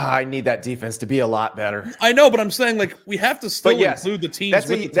 I need that defense to be a lot better. I know, but I'm saying like we have to still include the teams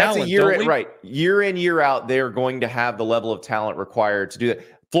with the talent, year, right? Year in, year out, they're going to have the level of talent required to do that.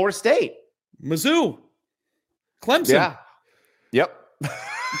 Florida State. Mizzou. Clemson. Yeah. Yep.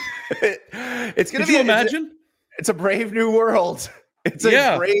 It's going to be. Could you imagine? It's a brave new world. It's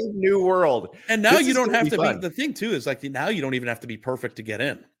a brave new world. And now you don't have to be, the thing too is like now you don't even have to be perfect to get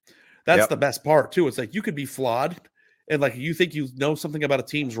in. That's the best part too. It's like you could be flawed and like you think you know something about a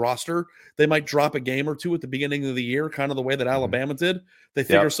team's roster. They might drop a game or two at the beginning of the year, kind of the way that Alabama did. They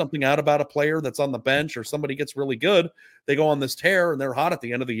figure something out about a player that's on the bench or somebody gets really good. They go on this tear and they're hot at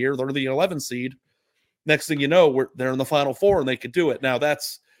the end of the year. They're the 11th seed. Next thing you know, they're in the Final Four and they could do it. Now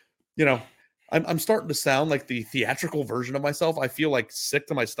that's, you know, I'm starting to sound like the theatrical version of myself. I feel like sick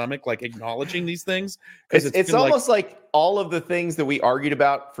to my stomach, like acknowledging these things. It's almost like all of the things that we argued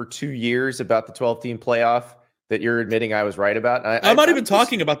about for 2 years about the 12-team playoff that you're admitting I was right about. I'm not even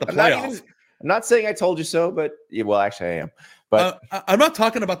talking about the playoff. I'm not saying I told you so, but actually I am. But I'm not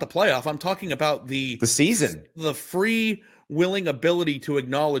talking about the playoff. I'm talking about the season, the free willing ability to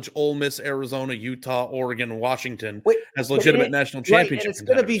acknowledge Ole Miss, Arizona, Utah, Oregon, and Washington as legitimate national championship. And it's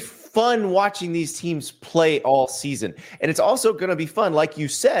going to be fun watching these teams play all season. And it's also going to be fun, like you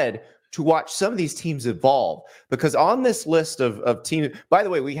said, to watch some of these teams evolve. Because on this list of teams, by the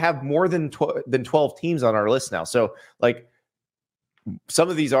way, we have more than 12 teams on our list now. So, like, some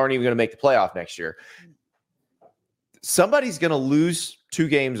of these aren't even going to make the playoff next year. Somebody's going to lose 2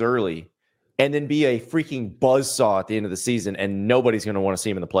 games early and then be a freaking buzzsaw at the end of the season, and nobody's going to want to see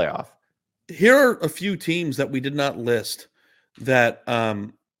him in the playoff. Here are a few teams that we did not list that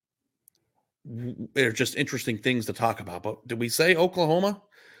are just interesting things to talk about. But did we say Oklahoma?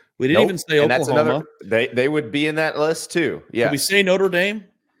 We didn't even say Oklahoma. They would be in that list too. Yeah. Did we say Notre Dame?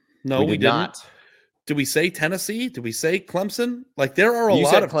 No, we did not. Did we say Tennessee? Did we say Clemson? Like there are a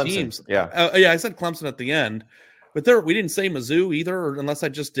lot of teams. Yeah. I said Clemson at the end. But we didn't say Mizzou either, unless I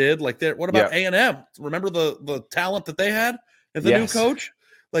just did. Like, what about A&M? Remember the talent that they had and the new coach?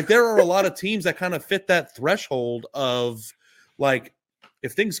 Like, there are a lot of teams that kind of fit that threshold of, like,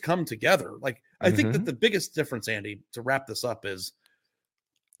 if things come together. Like, I think that the biggest difference, Andy, to wrap this up is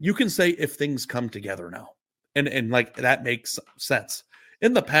you can say if things come together now. And like, that makes sense.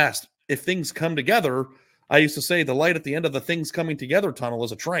 In the past, if things come together, I used to say the light at the end of the things coming together tunnel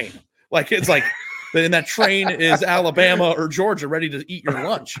is a train. Like, it's like... And that train is Alabama or Georgia ready to eat your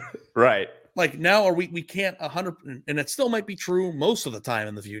lunch. Right. Like now we can't 100%, and it still might be true most of the time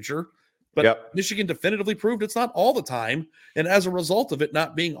in the future, but Michigan definitively proved it's not all the time. And as a result of it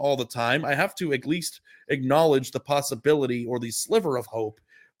not being all the time, I have to at least acknowledge the possibility or the sliver of hope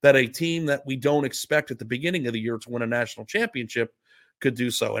that a team that we don't expect at the beginning of the year to win a national championship could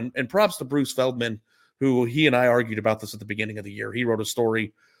do so. And props to Bruce Feldman, who he and I argued about this at the beginning of the year. He wrote a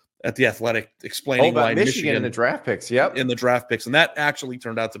story at The Athletic explaining about why Michigan in the draft picks. Yep. in the draft picks. And that actually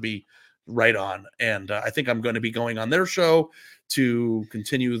turned out to be right on. And I think I'm going to be going on their show to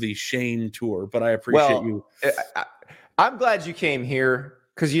continue the Shane tour, but I appreciate you. I'm glad you came here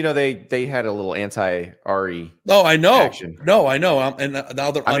because, they had a little anti-Ari. Oh, I know. action. No, I know. And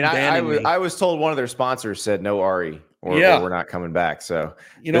now they're unbanning me. I was told one of their sponsors said no Ari or we're not coming back. So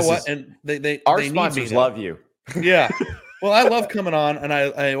you know what? And our sponsors love you. Yeah. Well, I love coming on, and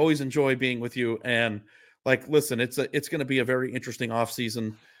I always enjoy being with you. And listen, it's going to be a very interesting off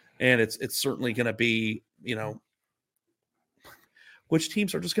season, and it's certainly going to be, which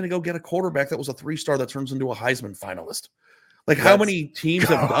teams are just going to go get a quarterback that was a 3-star that turns into a Heisman finalist. How many teams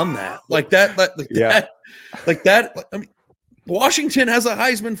have done that? That. I mean, Washington has a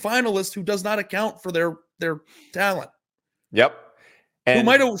Heisman finalist who does not account for their talent. Yep. And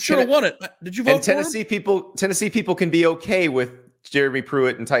who should have won it? Did you vote and Tennessee for him? Tennessee people can be okay with Jeremy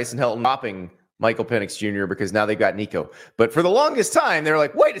Pruitt and Tyson Helton dropping Michael Penix Jr. because now they've got Nico. But for the longest time, they're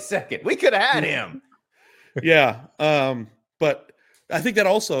like, wait a second, we could have had him. Yeah. But I think that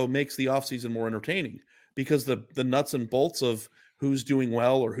also makes the offseason more entertaining because the nuts and bolts of who's doing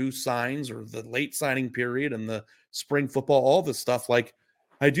well or who signs or the late signing period and the spring football, all this stuff.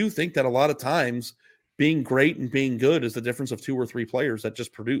 I do think that a lot of times being great and being good is the difference of 2 or 3 players that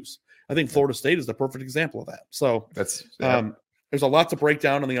just produce. I think Florida State is the perfect example of that. So there's a lot to break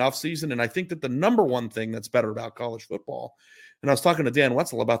down in the offseason. And I think that the number one thing that's better about college football, and I was talking to Dan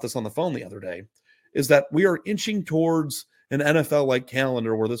Wetzel about this on the phone the other day, is that we are inching towards an NFL-like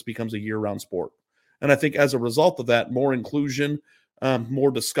calendar where this becomes a year-round sport. And I think as a result of that, more inclusion, more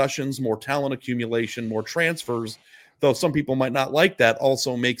discussions, more talent accumulation, more transfers, though some people might not like that,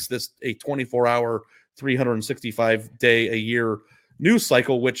 also makes this a 24-hour 365-day-a-year news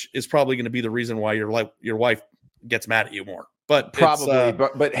cycle, which is probably going to be the reason why your wife gets mad at you more. But probably,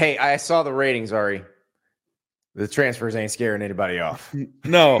 but hey, I saw the ratings, Ari. The transfers ain't scaring anybody off.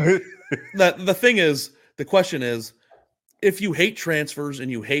 No, the question is, if you hate transfers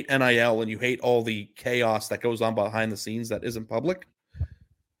and you hate NIL and you hate all the chaos that goes on behind the scenes that isn't public,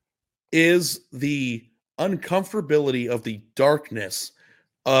 is the uncomfortability of the darkness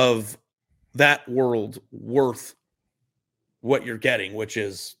of that world worth what you're getting, which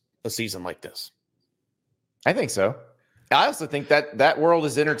is a season like this? I think so. I also think that world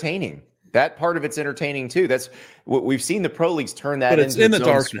is entertaining. That part of it's entertaining too. That's what we've seen the pro leagues turn that into its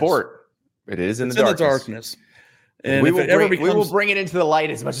own sport. It is in the darkness. And we will bring it into the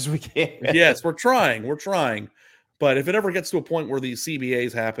light as much as we can. Yes, we're trying. But if it ever gets to a point where these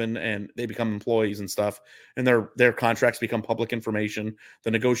CBAs happen and they become employees and stuff, and their contracts become public information,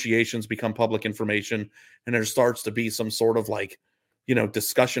 the negotiations become public information, and there starts to be some sort of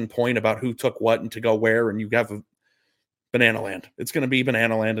discussion point about who took what and to go where, and you have a Banana Land. It's going to be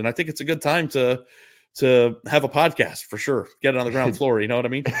Banana Land, and I think it's a good time to have a podcast for sure. Get it on the ground floor. You know what I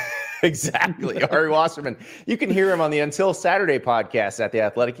mean? Exactly. Ari Wasserman. You can hear him on the Until Saturday podcast at The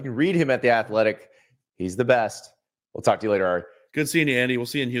Athletic. You can read him at The Athletic. He's the best. We'll talk to you later, Ari. Good seeing you, Andy. We'll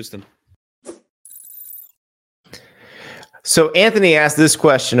see you in Houston. So Anthony asked this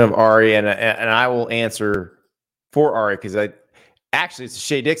question of Ari, and I will answer for Ari because actually it's a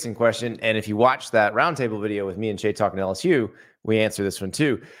Shea Dixon question. And if you watch that roundtable video with me and Shea talking to LSU, we answer this one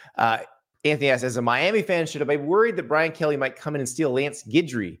too. Anthony asks, as a Miami fan, should I be worried that Brian Kelly might come in and steal Lance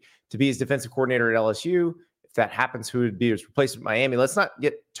Guidry to be his defensive coordinator at LSU? If that happens, who would be his replacement at Miami? Let's not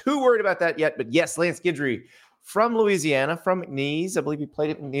get too worried about that yet. But yes, Lance Guidry from Louisiana, from McNeese. I believe he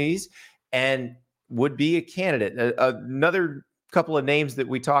played at McNeese and would be a candidate. Another couple of names that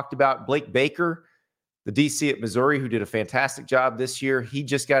we talked about, Blake Baker, the DC at Missouri, who did a fantastic job this year. He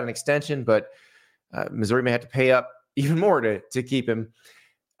just got an extension, but Missouri may have to pay up even more to keep him.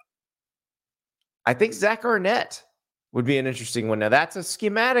 I think Zach Arnett would be an interesting one. Now, that's a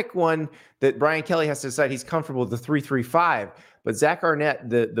schematic one that Brian Kelly has to decide he's comfortable with the 3-3-5. But Zach Arnett,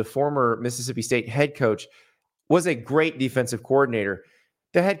 the former Mississippi State head coach, was a great defensive coordinator.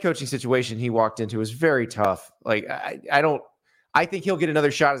 The head coaching situation he walked into was very tough. I think he'll get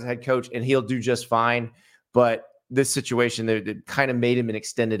another shot as a head coach and he'll do just fine. But this situation, that kind of made him an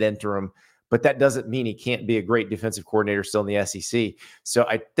extended interim. But that doesn't mean he can't be a great defensive coordinator still in the SEC. So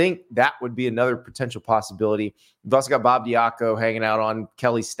I think that would be another potential possibility. We've also got Bob Diaco hanging out on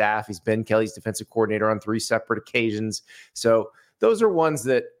Kelly's staff. He's been Kelly's defensive coordinator on 3 separate occasions. So those are ones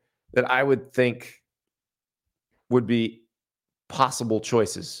that I would think would be possible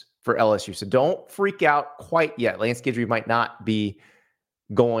choices for LSU. So don't freak out quite yet. Lance Guidry might not be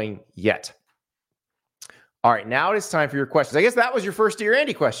going yet. All right, now it is time for your questions. I guess that was your first Dear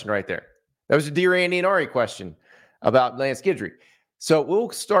Andy question right there. That was a Dear Andy and Ari question about Lance Guidry. So we'll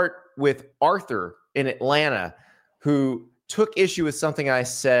start with Arthur in Atlanta, who took issue with something I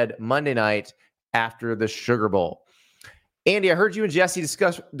said Monday night after the Sugar Bowl. Andy, I heard you and Jesse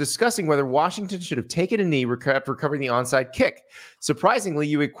discussing whether Washington should have taken a knee after recovering the onside kick. Surprisingly,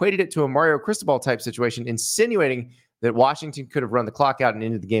 you equated it to a Mario Cristobal type situation, insinuating that Washington could have run the clock out and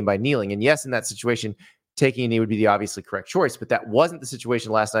ended the game by kneeling. And yes, in that situation, taking a knee would be the obviously correct choice, but that wasn't the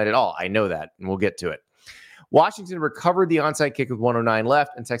situation last night at all. I know that, and we'll get to it. Washington recovered the onside kick with 1:09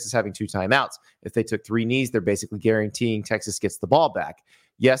 left, and Texas having 2 timeouts. If they took 3 knees, they're basically guaranteeing Texas gets the ball back.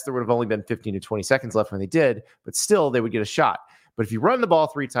 Yes, there would have only been 15 to 20 seconds left when they did, but still they would get a shot. But if you run the ball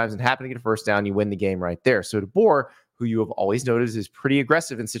 3 times and happen to get a first down, you win the game right there. So DeBoer, who you have always noticed is pretty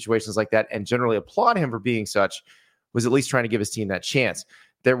aggressive in situations like that and generally applaud him for being such, was at least trying to give his team that chance.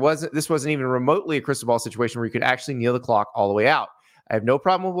 This wasn't even remotely a Cristobal situation where you could actually kneel the clock all the way out. I have no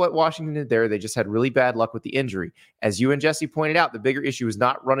problem with what Washington did there. They just had really bad luck with the injury. As you and Jesse pointed out, the bigger issue was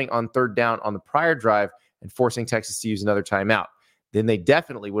not running on 3rd down on the prior drive and forcing Texas to use another timeout. Then they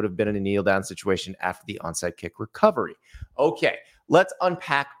definitely would have been in a kneel down situation after the onside kick recovery. Okay, let's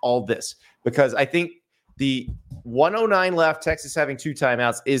unpack all this because I think the 1:09 left, Texas having 2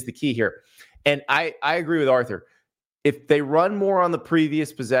 timeouts is the key here. And I agree with Arthur. If they run more on the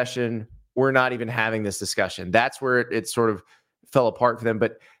previous possession, we're not even having this discussion. That's where it sort of fell apart for them.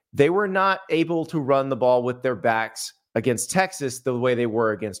 But they were not able to run the ball with their backs against Texas the way they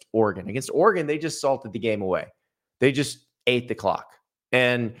were against Oregon. Against Oregon, they just salted the game away. They just ate the clock.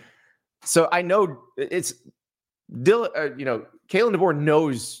 And so I know it's Kalen DeBoer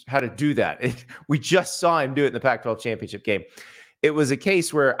knows how to do that. We just saw him do it in the Pac-12 championship game. It was a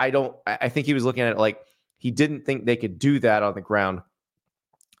case where I think he was looking at it like he didn't think they could do that on the ground.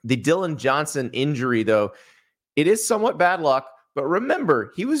 The Dillon Johnson injury, though, it is somewhat bad luck. But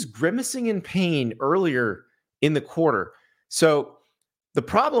remember, he was grimacing in pain earlier in the quarter. So the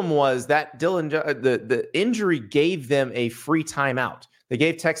problem was that the injury gave them a free timeout. They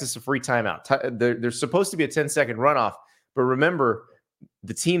gave Texas a free timeout. There's supposed to be a 10-second runoff. But remember,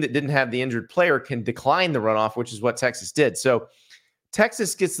 the team that didn't have the injured player can decline the runoff, which is what Texas did. So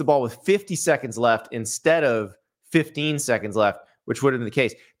Texas gets the ball with 50 seconds left instead of 15 seconds left, which would have been the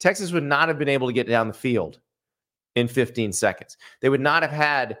case. Texas would not have been able to get down the field in 15 seconds. They would not have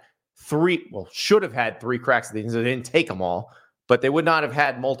had should have had 3 cracks at the end zone. They didn't take them all, but they would not have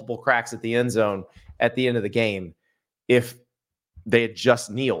had multiple cracks at the end zone at the end of the game if they had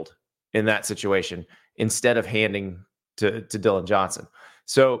just kneeled in that situation instead of handing to Dillon Johnson.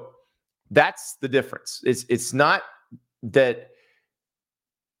 So that's the difference. It's not that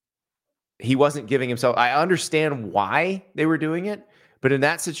he wasn't giving himself. I understand why they were doing it, but in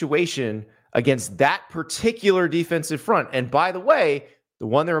that situation, against that particular defensive front. And by the way, the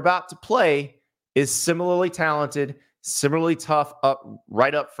one they're about to play is similarly talented, similarly tough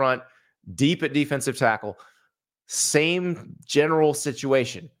right up front, deep at defensive tackle. Same general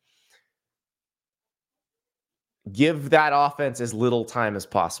situation. Give that offense as little time as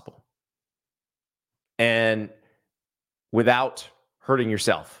possible. And without hurting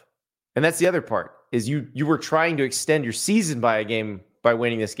yourself. And that's the other part, is you were trying to extend your season by a game by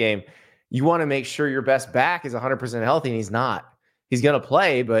winning this game. You want to make sure your best back is 100% healthy, and he's not. He's going to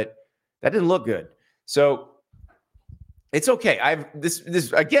play, but that didn't look good. So it's okay.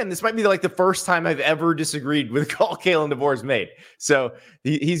 This might be like the first time I've ever disagreed with a call Kalen DeBoer's made. So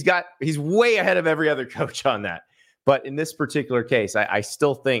he's way ahead of every other coach on that. But in this particular case, I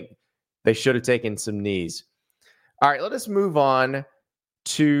still think they should have taken some knees. All right, let us move on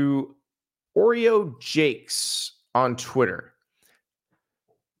to Oreo Jakes on Twitter.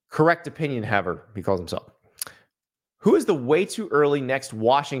 Correct opinion haver, he calls himself. Who is the way too early next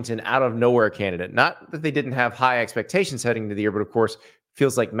Washington out of nowhere candidate? Not that they didn't have high expectations heading into the year, but of course,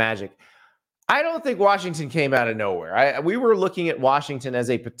 feels like magic. I don't think Washington came out of nowhere. We were looking at Washington as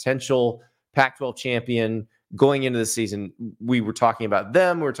a potential Pac-12 champion going into the season. We were talking about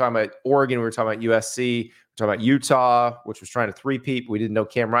them. We were talking about Oregon. We were talking about USC. We were talking about Utah, which was trying to three-peat. We didn't know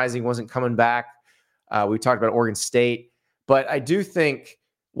Cam Rising wasn't coming back. We talked about Oregon State. But I do think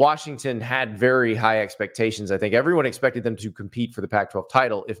Washington had very high expectations. I think everyone expected them to compete for the Pac-12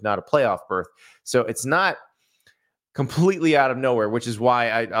 title, if not a playoff berth. So it's not completely out of nowhere, which is why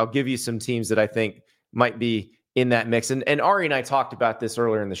I'll give you some teams that I think might be in that mix. And Ari and I talked about this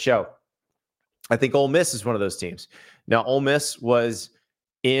earlier in the show. I think Ole Miss is one of those teams. Now, Ole Miss was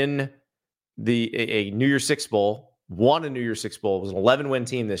in a New Year's Six Bowl, won a New Year's Six Bowl. It was an 11-win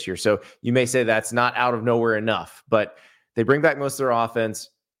team this year. So you may say that's not out of nowhere enough, but they bring back most of their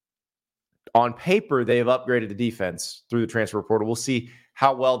offense. On paper, they have upgraded the defense through the transfer portal. We'll see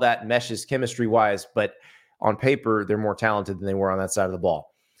how well that meshes chemistry-wise, but on paper, they're more talented than they were on that side of the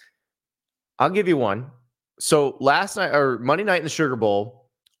ball. I'll give you one. So last night or Monday night in the Sugar Bowl,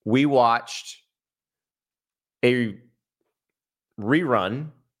 we watched a rerun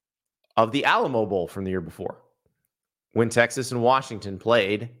of the Alamo Bowl from the year before when Texas and Washington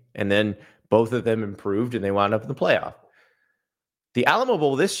played, and then both of them improved and they wound up in the playoff. The Alamo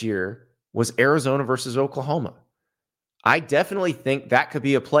Bowl this year was Arizona versus Oklahoma. I definitely think that could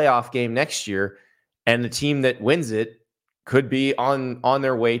be a playoff game next year, and the team that wins it could be on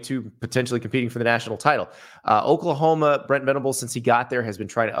their way to potentially competing for the national title. Oklahoma, Brent Venables, since he got there, has been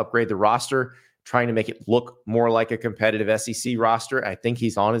trying to upgrade the roster, trying to make it look more like a competitive SEC roster. I think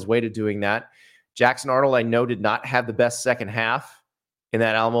he's on his way to doing that. Jackson Arnold, I know, did not have the best second half in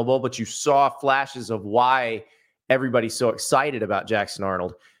that Alamo Bowl, but you saw flashes of why everybody's so excited about Jackson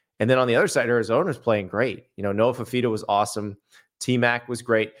Arnold. And then on the other side, Arizona's playing great. Noah Fafita was awesome. T-Mac was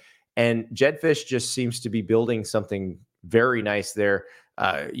great. And Jedd Fisch just seems to be building something very nice there.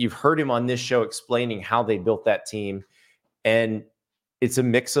 You've heard him on this show explaining how they built that team. And it's a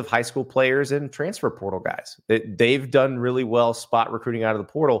mix of high school players and transfer portal guys. They've done really well spot recruiting out of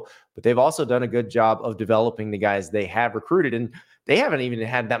the portal, but they've also done a good job of developing the guys they have recruited. And they haven't even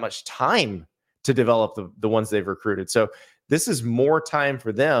had that much time to develop the ones they've recruited. So this is more time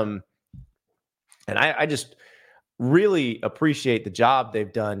for them. And I just really appreciate the job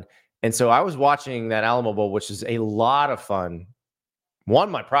they've done. And so I was watching that Alamo Bowl, which is a lot of fun.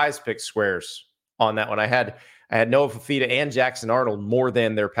 Won my Prize Pick squares on that one. I had Noah Fafita and Jackson Arnold more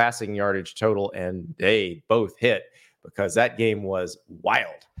than their passing yardage total, and they both hit because that game was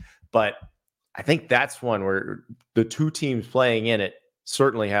wild. But I think that's one where the two teams playing in it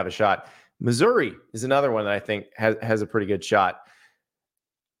certainly have a shot. Missouri is another one that I think has a pretty good shot.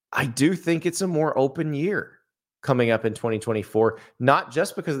 I do think it's a more open year coming up in 2024, not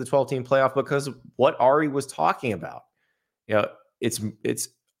just because of the 12-team playoff, because of what Ari was talking about. It's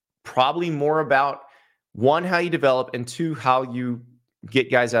probably more about, one, how you develop, and two, how you get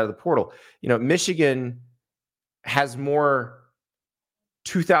guys out of the portal. Michigan has more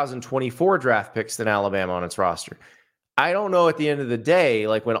 2024 draft picks than Alabama on its roster. I don't know at the end of the day,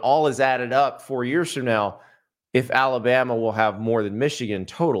 like when all is added up 4 years from now, if Alabama will have more than Michigan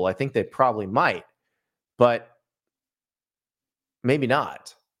total. I think they probably might, but maybe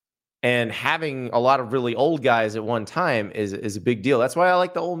not. And having a lot of really old guys at one time is a big deal. That's why I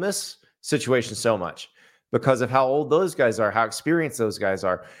like the Ole Miss situation so much, because of how old those guys are, how experienced those guys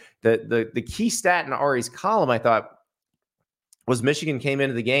are. The key stat in Ari's column, I thought, was Michigan came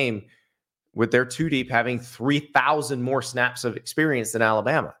into the game with their two deep having 3,000 more snaps of experience than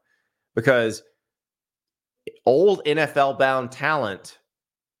Alabama, because old NFL-bound talent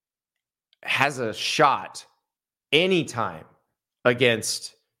has a shot anytime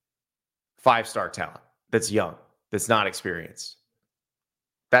against five-star talent that's young, that's not experienced.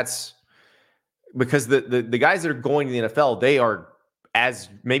 That's because the guys that are going to the NFL, they are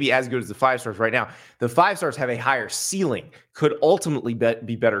maybe as good as the five stars right now. The five stars have a higher ceiling, could ultimately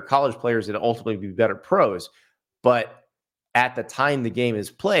be better college players and ultimately be better pros. But at the time the game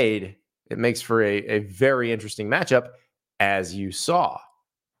is played, it makes for a very interesting matchup, as you saw.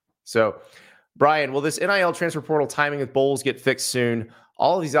 So, Brian, will this NIL transfer portal timing with bowls get fixed soon?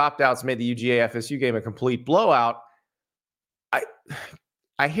 All of these opt-outs made the UGA FSU game a complete blowout.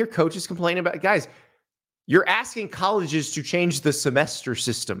 I hear coaches complaining about, guys, you're asking colleges to change the semester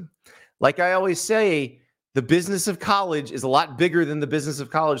system. Like I always say, the business of college is a lot bigger than the business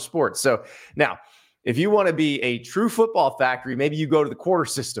of college sports. So now, if you want to be a true football factory, maybe you go to the quarter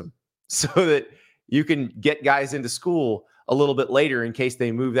system so that you can get guys into school a little bit later in case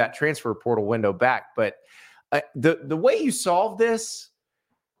they move that transfer portal window back. But the way you solve this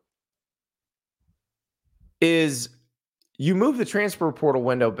is you move the transfer portal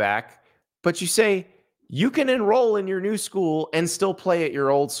window back, but you say you can enroll in your new school and still play at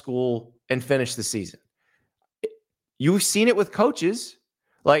your old school and finish the season. You've seen it with coaches.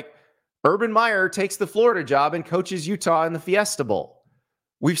 Like Urban Meyer takes the Florida job and coaches Utah in the Fiesta Bowl.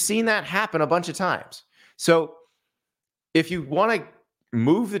 We've seen that happen a bunch of times. So if you want to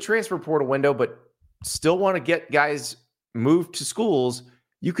move the transfer portal window, but still want to get guys moved to schools,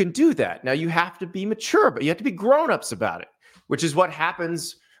 you can do that. Now you have to be mature, but you have to be grown-ups about it, which is what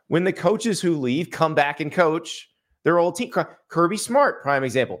happens when the coaches who leave come back and coach their old team. Kirby Smart, prime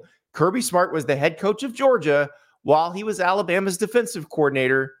example. Kirby Smart was the head coach of Georgia while he was Alabama's defensive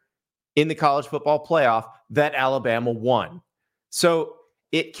coordinator in the college football playoff that Alabama won. So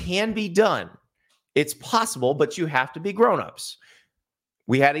it can be done. It's possible, but you have to be grown-ups.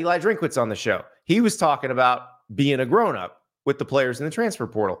 We had Eli Drinkwitz on the show. He was talking about being a grown-up with the players in the transfer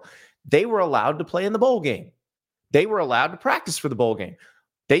portal. They were allowed to play in the bowl game. They were allowed to practice for the bowl game.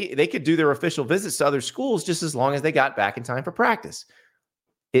 They could do their official visits to other schools just as long as they got back in time for practice.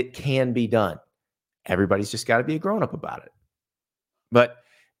 It can be done. Everybody's just got to be a grown-up about it. But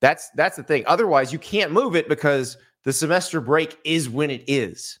that's the thing. Otherwise, you can't move it because the semester break is when it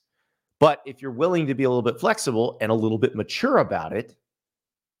is. But if you're willing to be a little bit flexible and a little bit mature about it,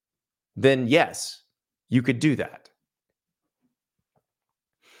 then yes, you could do that.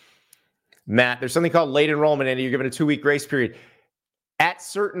 Matt, there's something called late enrollment, and you're given a 2-week grace period. At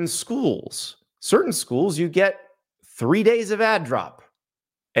certain schools, you get 3 days of ad drop,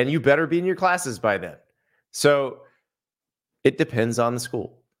 and you better be in your classes by then. So it depends on the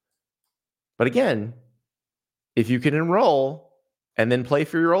school. But again, if you can enroll and then play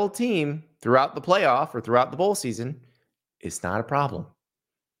for your old team throughout the playoff or throughout the bowl season, it's not a problem.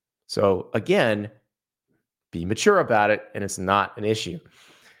 So again, be mature about it, and it's not an issue.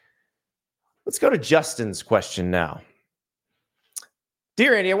 Let's go to Justin's question now.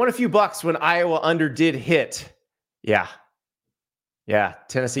 Dear Andy, I won a few bucks when Iowa under did hit. Yeah.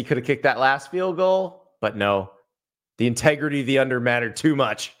 Tennessee could have kicked that last field goal, but no. The integrity of the under mattered too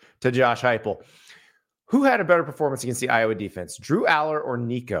much to Josh Heupel. Who had a better performance against the Iowa defense, Drew Aller or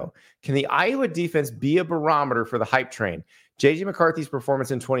Nico? Can the Iowa defense be a barometer for the hype train? J.J. McCarthy's performance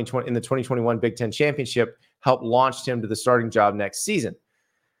in the 2021 Big Ten Championship helped launch him to the starting job next season.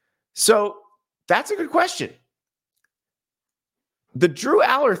 So that's a good question. The Drew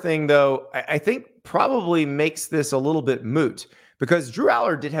Aller thing, though, I think probably makes this a little bit moot because Drew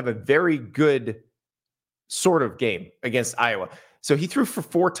Aller did have a very good sort of game against Iowa. So he threw for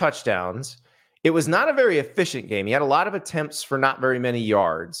 4 touchdowns. It was not a very efficient game. He had a lot of attempts for not very many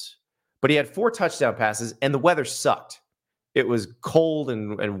yards, but he had 4 touchdown passes, and the weather sucked. It was cold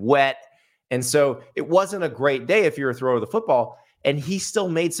and wet, and so it wasn't a great day if you're a thrower of the football, and he still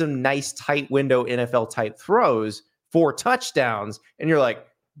made some nice tight window NFL-type throws, 4 touchdowns, and you're like,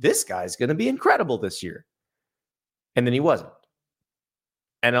 this guy's going to be incredible this year. And then he wasn't.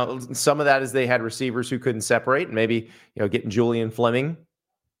 And some of that is they had receivers who couldn't separate, and maybe getting Julian Fleming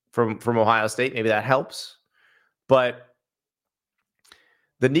from Ohio State, maybe that helps. But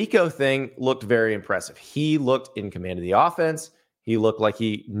the Nico thing looked very impressive. He looked in command of the offense. He looked like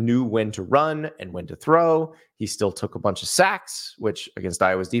he knew when to run and when to throw. He still took a bunch of sacks, which against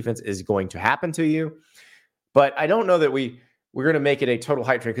Iowa's defense is going to happen to you. But I don't know that we're going to make it a total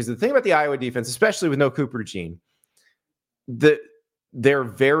hype train, because the thing about the Iowa defense, especially with no Cooper DeJean, they're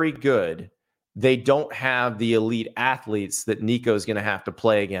very good. They don't have the elite athletes that Nico's going to have to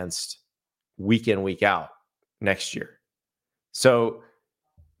play against week in, week out next year. So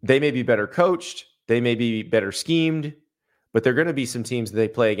they may be better coached. They may be better schemed, but there are going to be some teams that they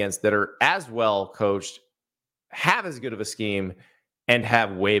play against that are as well coached, have as good of a scheme, and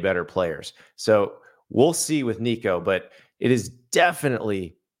have way better players. So we'll see with Nico, but it is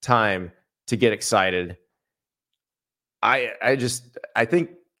definitely time to get excited. I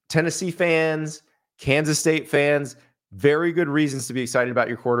think Tennessee fans, Kansas State fans, very good reasons to be excited about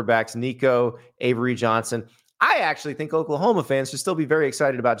your quarterbacks, Nico, Avery Johnson. I actually think Oklahoma fans should still be very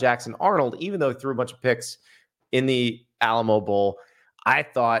excited about Jackson Arnold, even though he threw a bunch of picks in the Alamo Bowl. I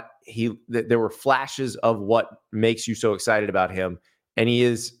thought that there were flashes of what makes you so excited about him, and he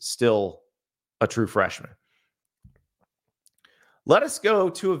is still a true freshman. Let us go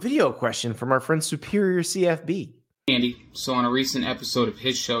to a video question from our friend Superior CFB. Andy, so on a recent episode of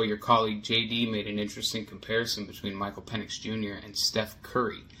his show, your colleague JD made an interesting comparison between Michael Penix Jr. and Steph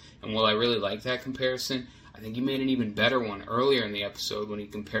Curry. And while I really like that comparison, I think he made an even better one earlier in the episode when he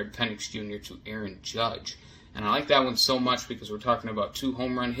compared Penix Jr. to Aaron Judge. And I like that one so much because we're talking about 2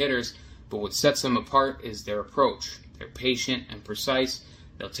 home run hitters, but what sets them apart is their approach. They're patient and precise.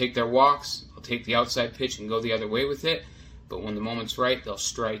 They'll take their walks, they'll take the outside pitch and go the other way with it, but when the moment's right, they'll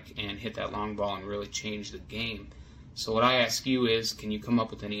strike and hit that long ball and really change the game. So what I ask you is, can you come up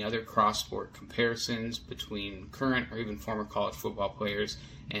with any other cross-sport comparisons between current or even former college football players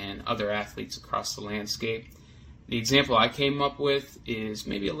and other athletes across the landscape? The example I came up with is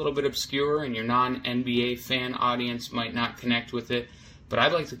maybe a little bit obscure and your non-NBA fan audience might not connect with it, but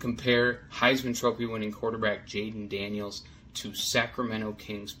I'd like to compare Heisman Trophy winning quarterback Jaden Daniels to Sacramento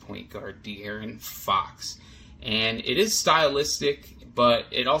Kings point guard De'Aaron Fox. And it is stylistic, but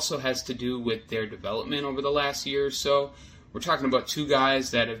it also has to do with their development over the last year or so. We're talking about 2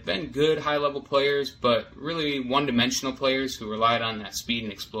 guys that have been good high-level players, but really one-dimensional players who relied on that speed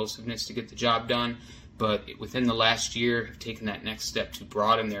and explosiveness to get the job done, but within the last year have taken that next step to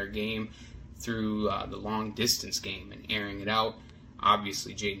broaden their game through the long-distance game and airing it out.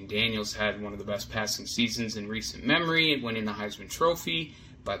 Obviously, Jaden Daniels had one of the best passing seasons in recent memory and winning the Heisman Trophy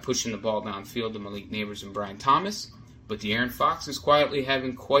by pushing the ball downfield to Malik Neighbors and Brian Thomas. But De'Aaron Fox is quietly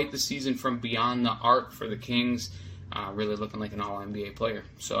having quite the season from beyond the arc for the Kings, really looking like an all-NBA player.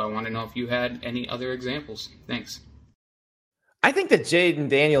 So I want to know if you had any other examples. Thanks. I think that Jaden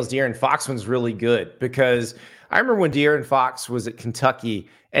Daniels, De'Aaron Fox one's really good because I remember when De'Aaron Fox was at Kentucky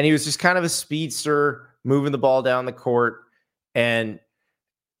and he was just kind of a speedster moving the ball down the court, and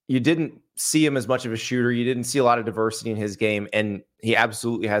you didn't see him as much of a shooter. You didn't see a lot of diversity in his game, and he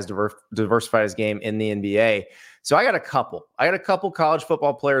absolutely has diversified his game in the NBA. So I got a couple college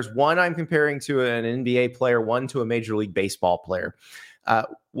football players. One I'm comparing to an NBA player, one to a Major League Baseball player.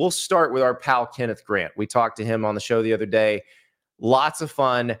 We'll start with our pal Kenneth Grant. We talked to him on the show the other day. Lots of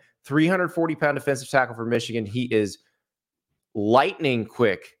fun. 340-pound defensive tackle for Michigan. He is lightning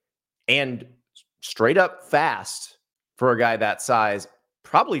quick and straight up fast for a guy that size.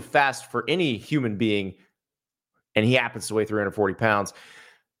 Probably fast for any human being, and he happens to weigh 340 pounds.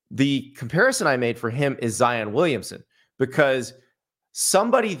 The comparison I made for him is Zion Williamson, because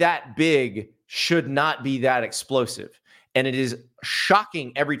somebody that big should not be that explosive. And it is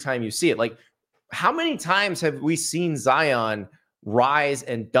shocking every time you see it. Like, how many times have we seen Zion rise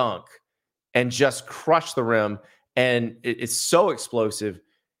and dunk and just crush the rim? And it's so explosive.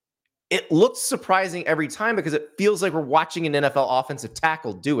 It looks surprising every time because it feels like we're watching an NFL offensive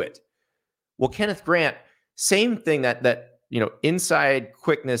tackle do it. Well, Kenneth Grant, same thing, that inside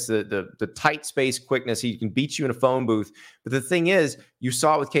quickness, the tight space quickness. He can beat you in a phone booth. But the thing is, you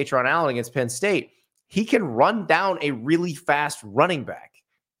saw it with Katron Allen against Penn State. He can run down a really fast running back.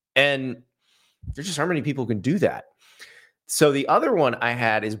 And there's just how many people can do that. So the other one I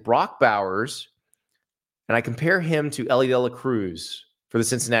had is Brock Bowers, and I compare him to Ellie De La Cruz for the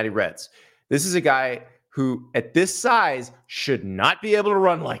Cincinnati Reds. This is a guy who, at this size, should not be able to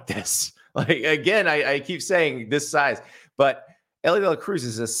run like this. Like, again, I keep saying this size, but Ellie De La Cruz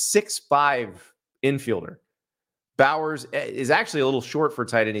is a 6'5" infielder. Bowers is actually a little short for a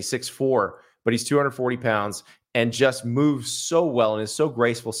tight end. He's 6'4", but he's 240 pounds and just moves so well and is so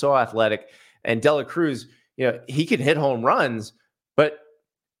graceful, so athletic. And De La Cruz, he can hit home runs, but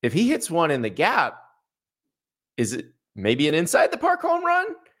if he hits one in the gap, is it maybe an inside the park home run?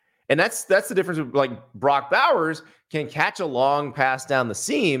 And that's the difference. Like, Brock Bowers can catch a long pass down the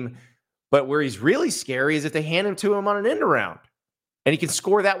seam, but where he's really scary is if they hand him to him on an end around, and he can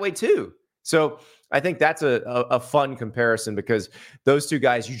score that way too. So I think that's a fun comparison, because those two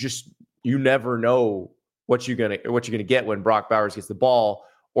guys, you never know what you're gonna get when Brock Bowers gets the ball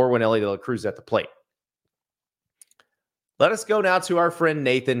or when Ellie De La Cruz is at the plate. Let us go now to our friend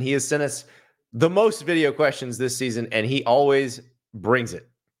Nathan. He has sent us the most video questions this season, and he always brings it.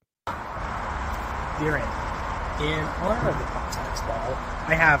 Dear Andy, in honor of the Pop-Tarts Ball,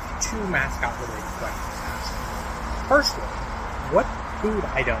 I have two mascot-related questions to ask. First one, what food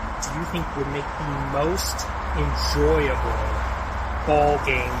item do you think would make the most enjoyable ball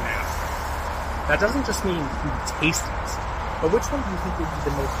game mascot? That doesn't just mean the tastiest, but which one do you think would be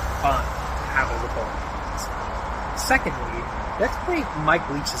the most fun to have as a ball game mascot? Secondly, let's play Mike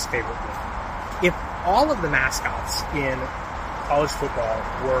Leach's favorite game. If all of the mascots in college football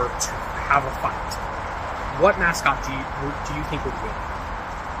were to have a fight, what mascot do you think would win?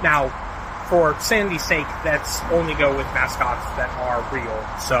 Now, for sanity's sake, let's only go with mascots that are real,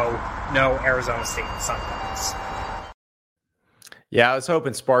 so no Arizona State Sun-Devils. Yeah, I was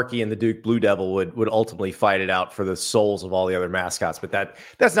hoping Sparky and the Duke Blue Devil would ultimately fight it out for the souls of all the other mascots, but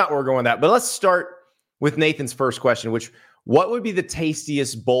that's not where we're going with that. But let's start with Nathan's first question, which, what would be the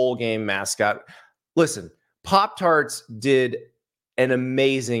tastiest bowl game mascot? Listen, Pop-Tarts did an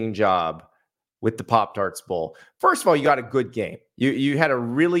amazing job with the Pop-Tarts Bowl. First of all, you got a good game. You had a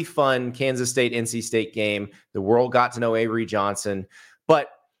really fun Kansas State, NC State game. The world got to know Avery Johnson, but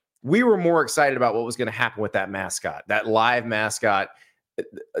we were more excited about what was going to happen with that mascot, that live mascot.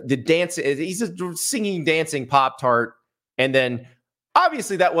 The dance, he's a singing, dancing Pop-Tart. And then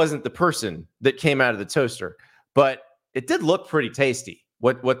obviously that wasn't the person that came out of the toaster, but it did look pretty tasty,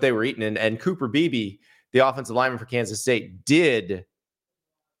 what they were eating. And Cooper Beebe, the offensive lineman for Kansas State, did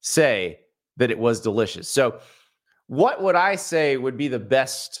say that it was delicious. So what would I say would be the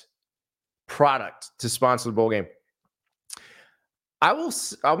best product to sponsor the bowl game? I'm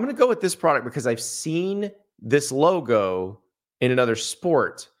going to go with this product because I've seen this logo in another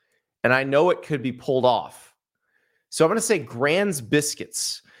sport, and I know it could be pulled off. So I'm going to say Grand's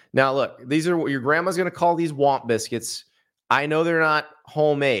Biscuits. Now, look, these are what your grandma's going to call these Womp biscuits. I know they're not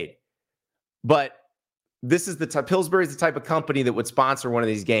homemade, but this is Pillsbury is the type of company that would sponsor one of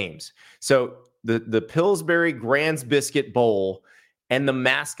these games. So the Pillsbury Grand's Biscuit Bowl, and the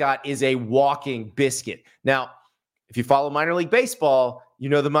mascot is a walking biscuit. Now, if you follow minor league baseball, you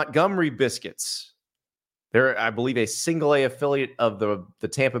know the Montgomery Biscuits. They're, I believe, a single A affiliate of the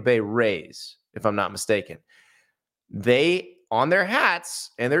Tampa Bay Rays, if I'm not mistaken. They, on their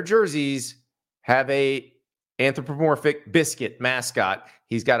hats and their jerseys, have a anthropomorphic biscuit mascot.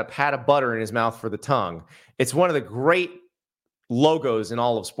 He's got a pat of butter in his mouth for the tongue. It's one of the great logos in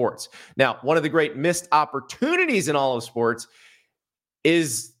all of sports. Now, one of the great missed opportunities in all of sports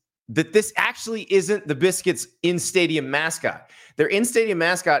is that this actually isn't the Biscuits' in-stadium mascot. Their in-stadium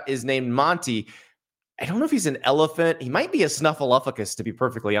mascot is named Monty. I don't know if he's an elephant. He might be a Snuffleupagus, to be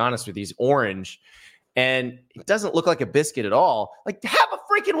perfectly honest with you. He's orange, and it doesn't look like a biscuit at all. Like, have a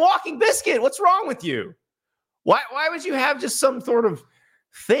freaking walking biscuit. What's wrong with you? Why would you have just some sort of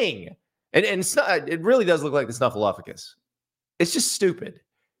thing? And it really does look like the Snuffleupagus. It's just stupid.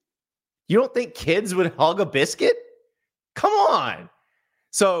 You don't think kids would hug a biscuit? Come on.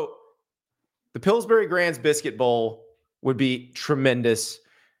 So the Pillsbury Grands Biscuit Bowl would be tremendous.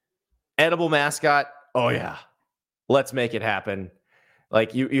 Edible mascot. Oh, yeah. Let's make it happen.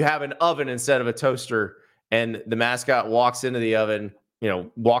 Like you have an oven instead of a toaster, and the mascot walks into the oven,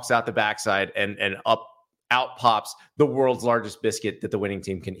 walks out the backside, and out pops the world's largest biscuit that the winning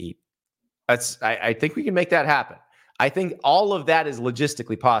team can eat. I think we can make that happen. I think all of that is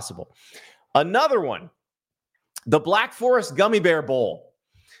logistically possible. Another one, the Black Forest Gummy Bear Bowl.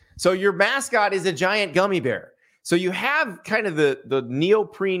 So your mascot is a giant gummy bear. So you have kind of the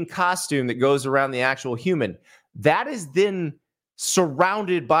neoprene costume that goes around the actual human. That is then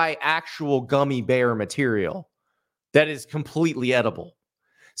surrounded by actual gummy bear material that is completely edible.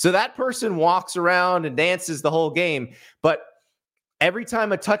 So that person walks around and dances the whole game, but every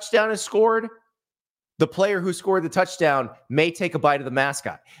time a touchdown is scored, the player who scored the touchdown may take a bite of the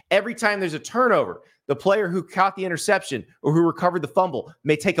mascot. Every time there's a turnover, the player who caught the interception or who recovered the fumble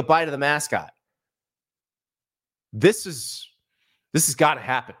may take a bite of the mascot. This has got to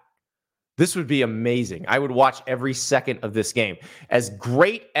happen. This would be amazing. I would watch every second of this game. As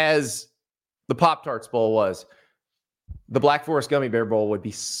great as the Pop-Tarts Bowl was, the Black Forest Gummy Bear Bowl would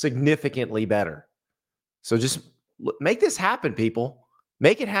be significantly better. So just make this happen, people.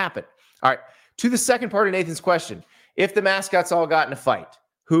 Make it happen. All right. To the second part of Nathan's question, if the mascots all got in a fight,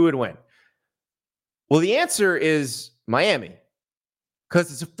 who would win? Well, the answer is Miami,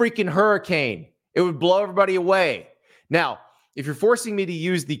 because it's a freaking hurricane. It would blow everybody away. Now, if you're forcing me to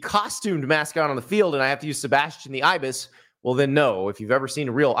use the costumed mascot on the field and I have to use Sebastian the Ibis, well, then no. If you've ever seen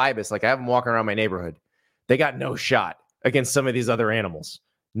a real Ibis, like I have them walking around my neighborhood, they got no shot against some of these other animals.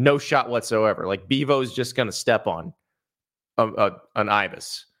 No shot whatsoever. Like Bevo's just going to step on an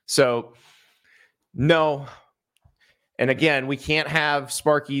Ibis. So, no. And again, we can't have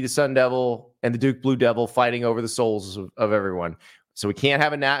Sparky the Sun Devil and the Duke Blue Devil fighting over the souls of everyone. So we can't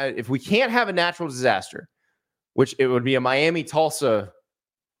have if we can't have a natural disaster, which it would be a Miami-Tulsa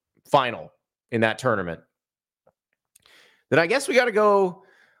final in that tournament, then I guess we got to go,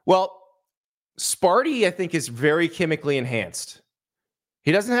 well, Sparty, I think, is very chemically enhanced.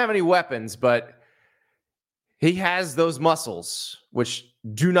 He doesn't have any weapons, but he has those muscles, which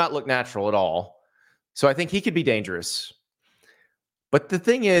do not look natural at all. So I think he could be dangerous. But the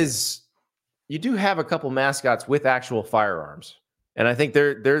thing is, you do have a couple mascots with actual firearms. And I think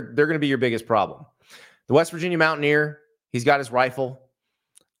they're going to be your biggest problem. The West Virginia Mountaineer, he's got his rifle.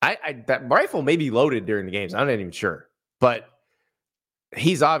 That rifle may be loaded during the games. I'm not even sure. But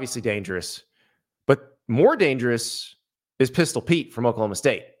he's obviously dangerous. But more dangerous is Pistol Pete from Oklahoma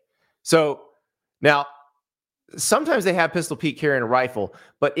State. So now, sometimes they have Pistol Pete carrying a rifle,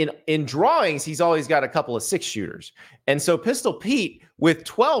 but in drawings, he's always got a couple of 6-shooters. And so Pistol Pete, with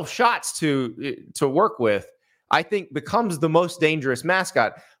 12 shots to work with, I think becomes the most dangerous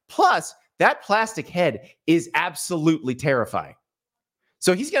mascot. Plus, that plastic head is absolutely terrifying.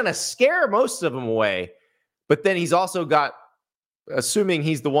 So he's going to scare most of them away, but then he's also got, assuming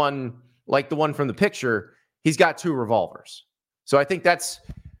he's the one, like the one from the picture, he's got 2 revolvers. So I think that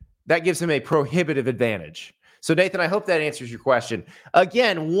gives him a prohibitive advantage. So, Nathan, I hope that answers your question.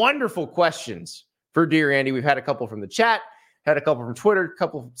 Again, wonderful questions for Dear Andy. We've had a couple from the chat, had a couple from Twitter, a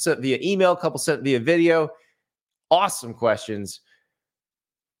couple sent via email, a couple sent via video. Awesome questions.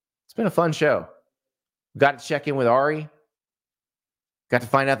 It's been a fun show. Got to check in with Ari. Got to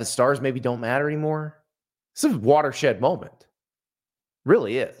find out the stars maybe don't matter anymore. It's a watershed moment.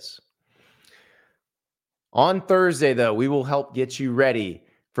 Really is. On Thursday, though, we will help get you ready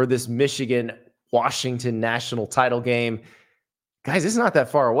for this Michigan-Washington national title game. Guys, it's not that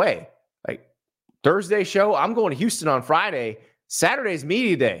far away. Like Thursday show, I'm going to Houston on Friday. Saturday's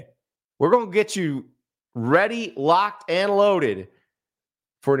media day. We're going to get you ready, locked, and loaded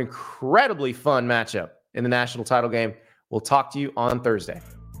for an incredibly fun matchup in the national title game. We'll talk to you on Thursday.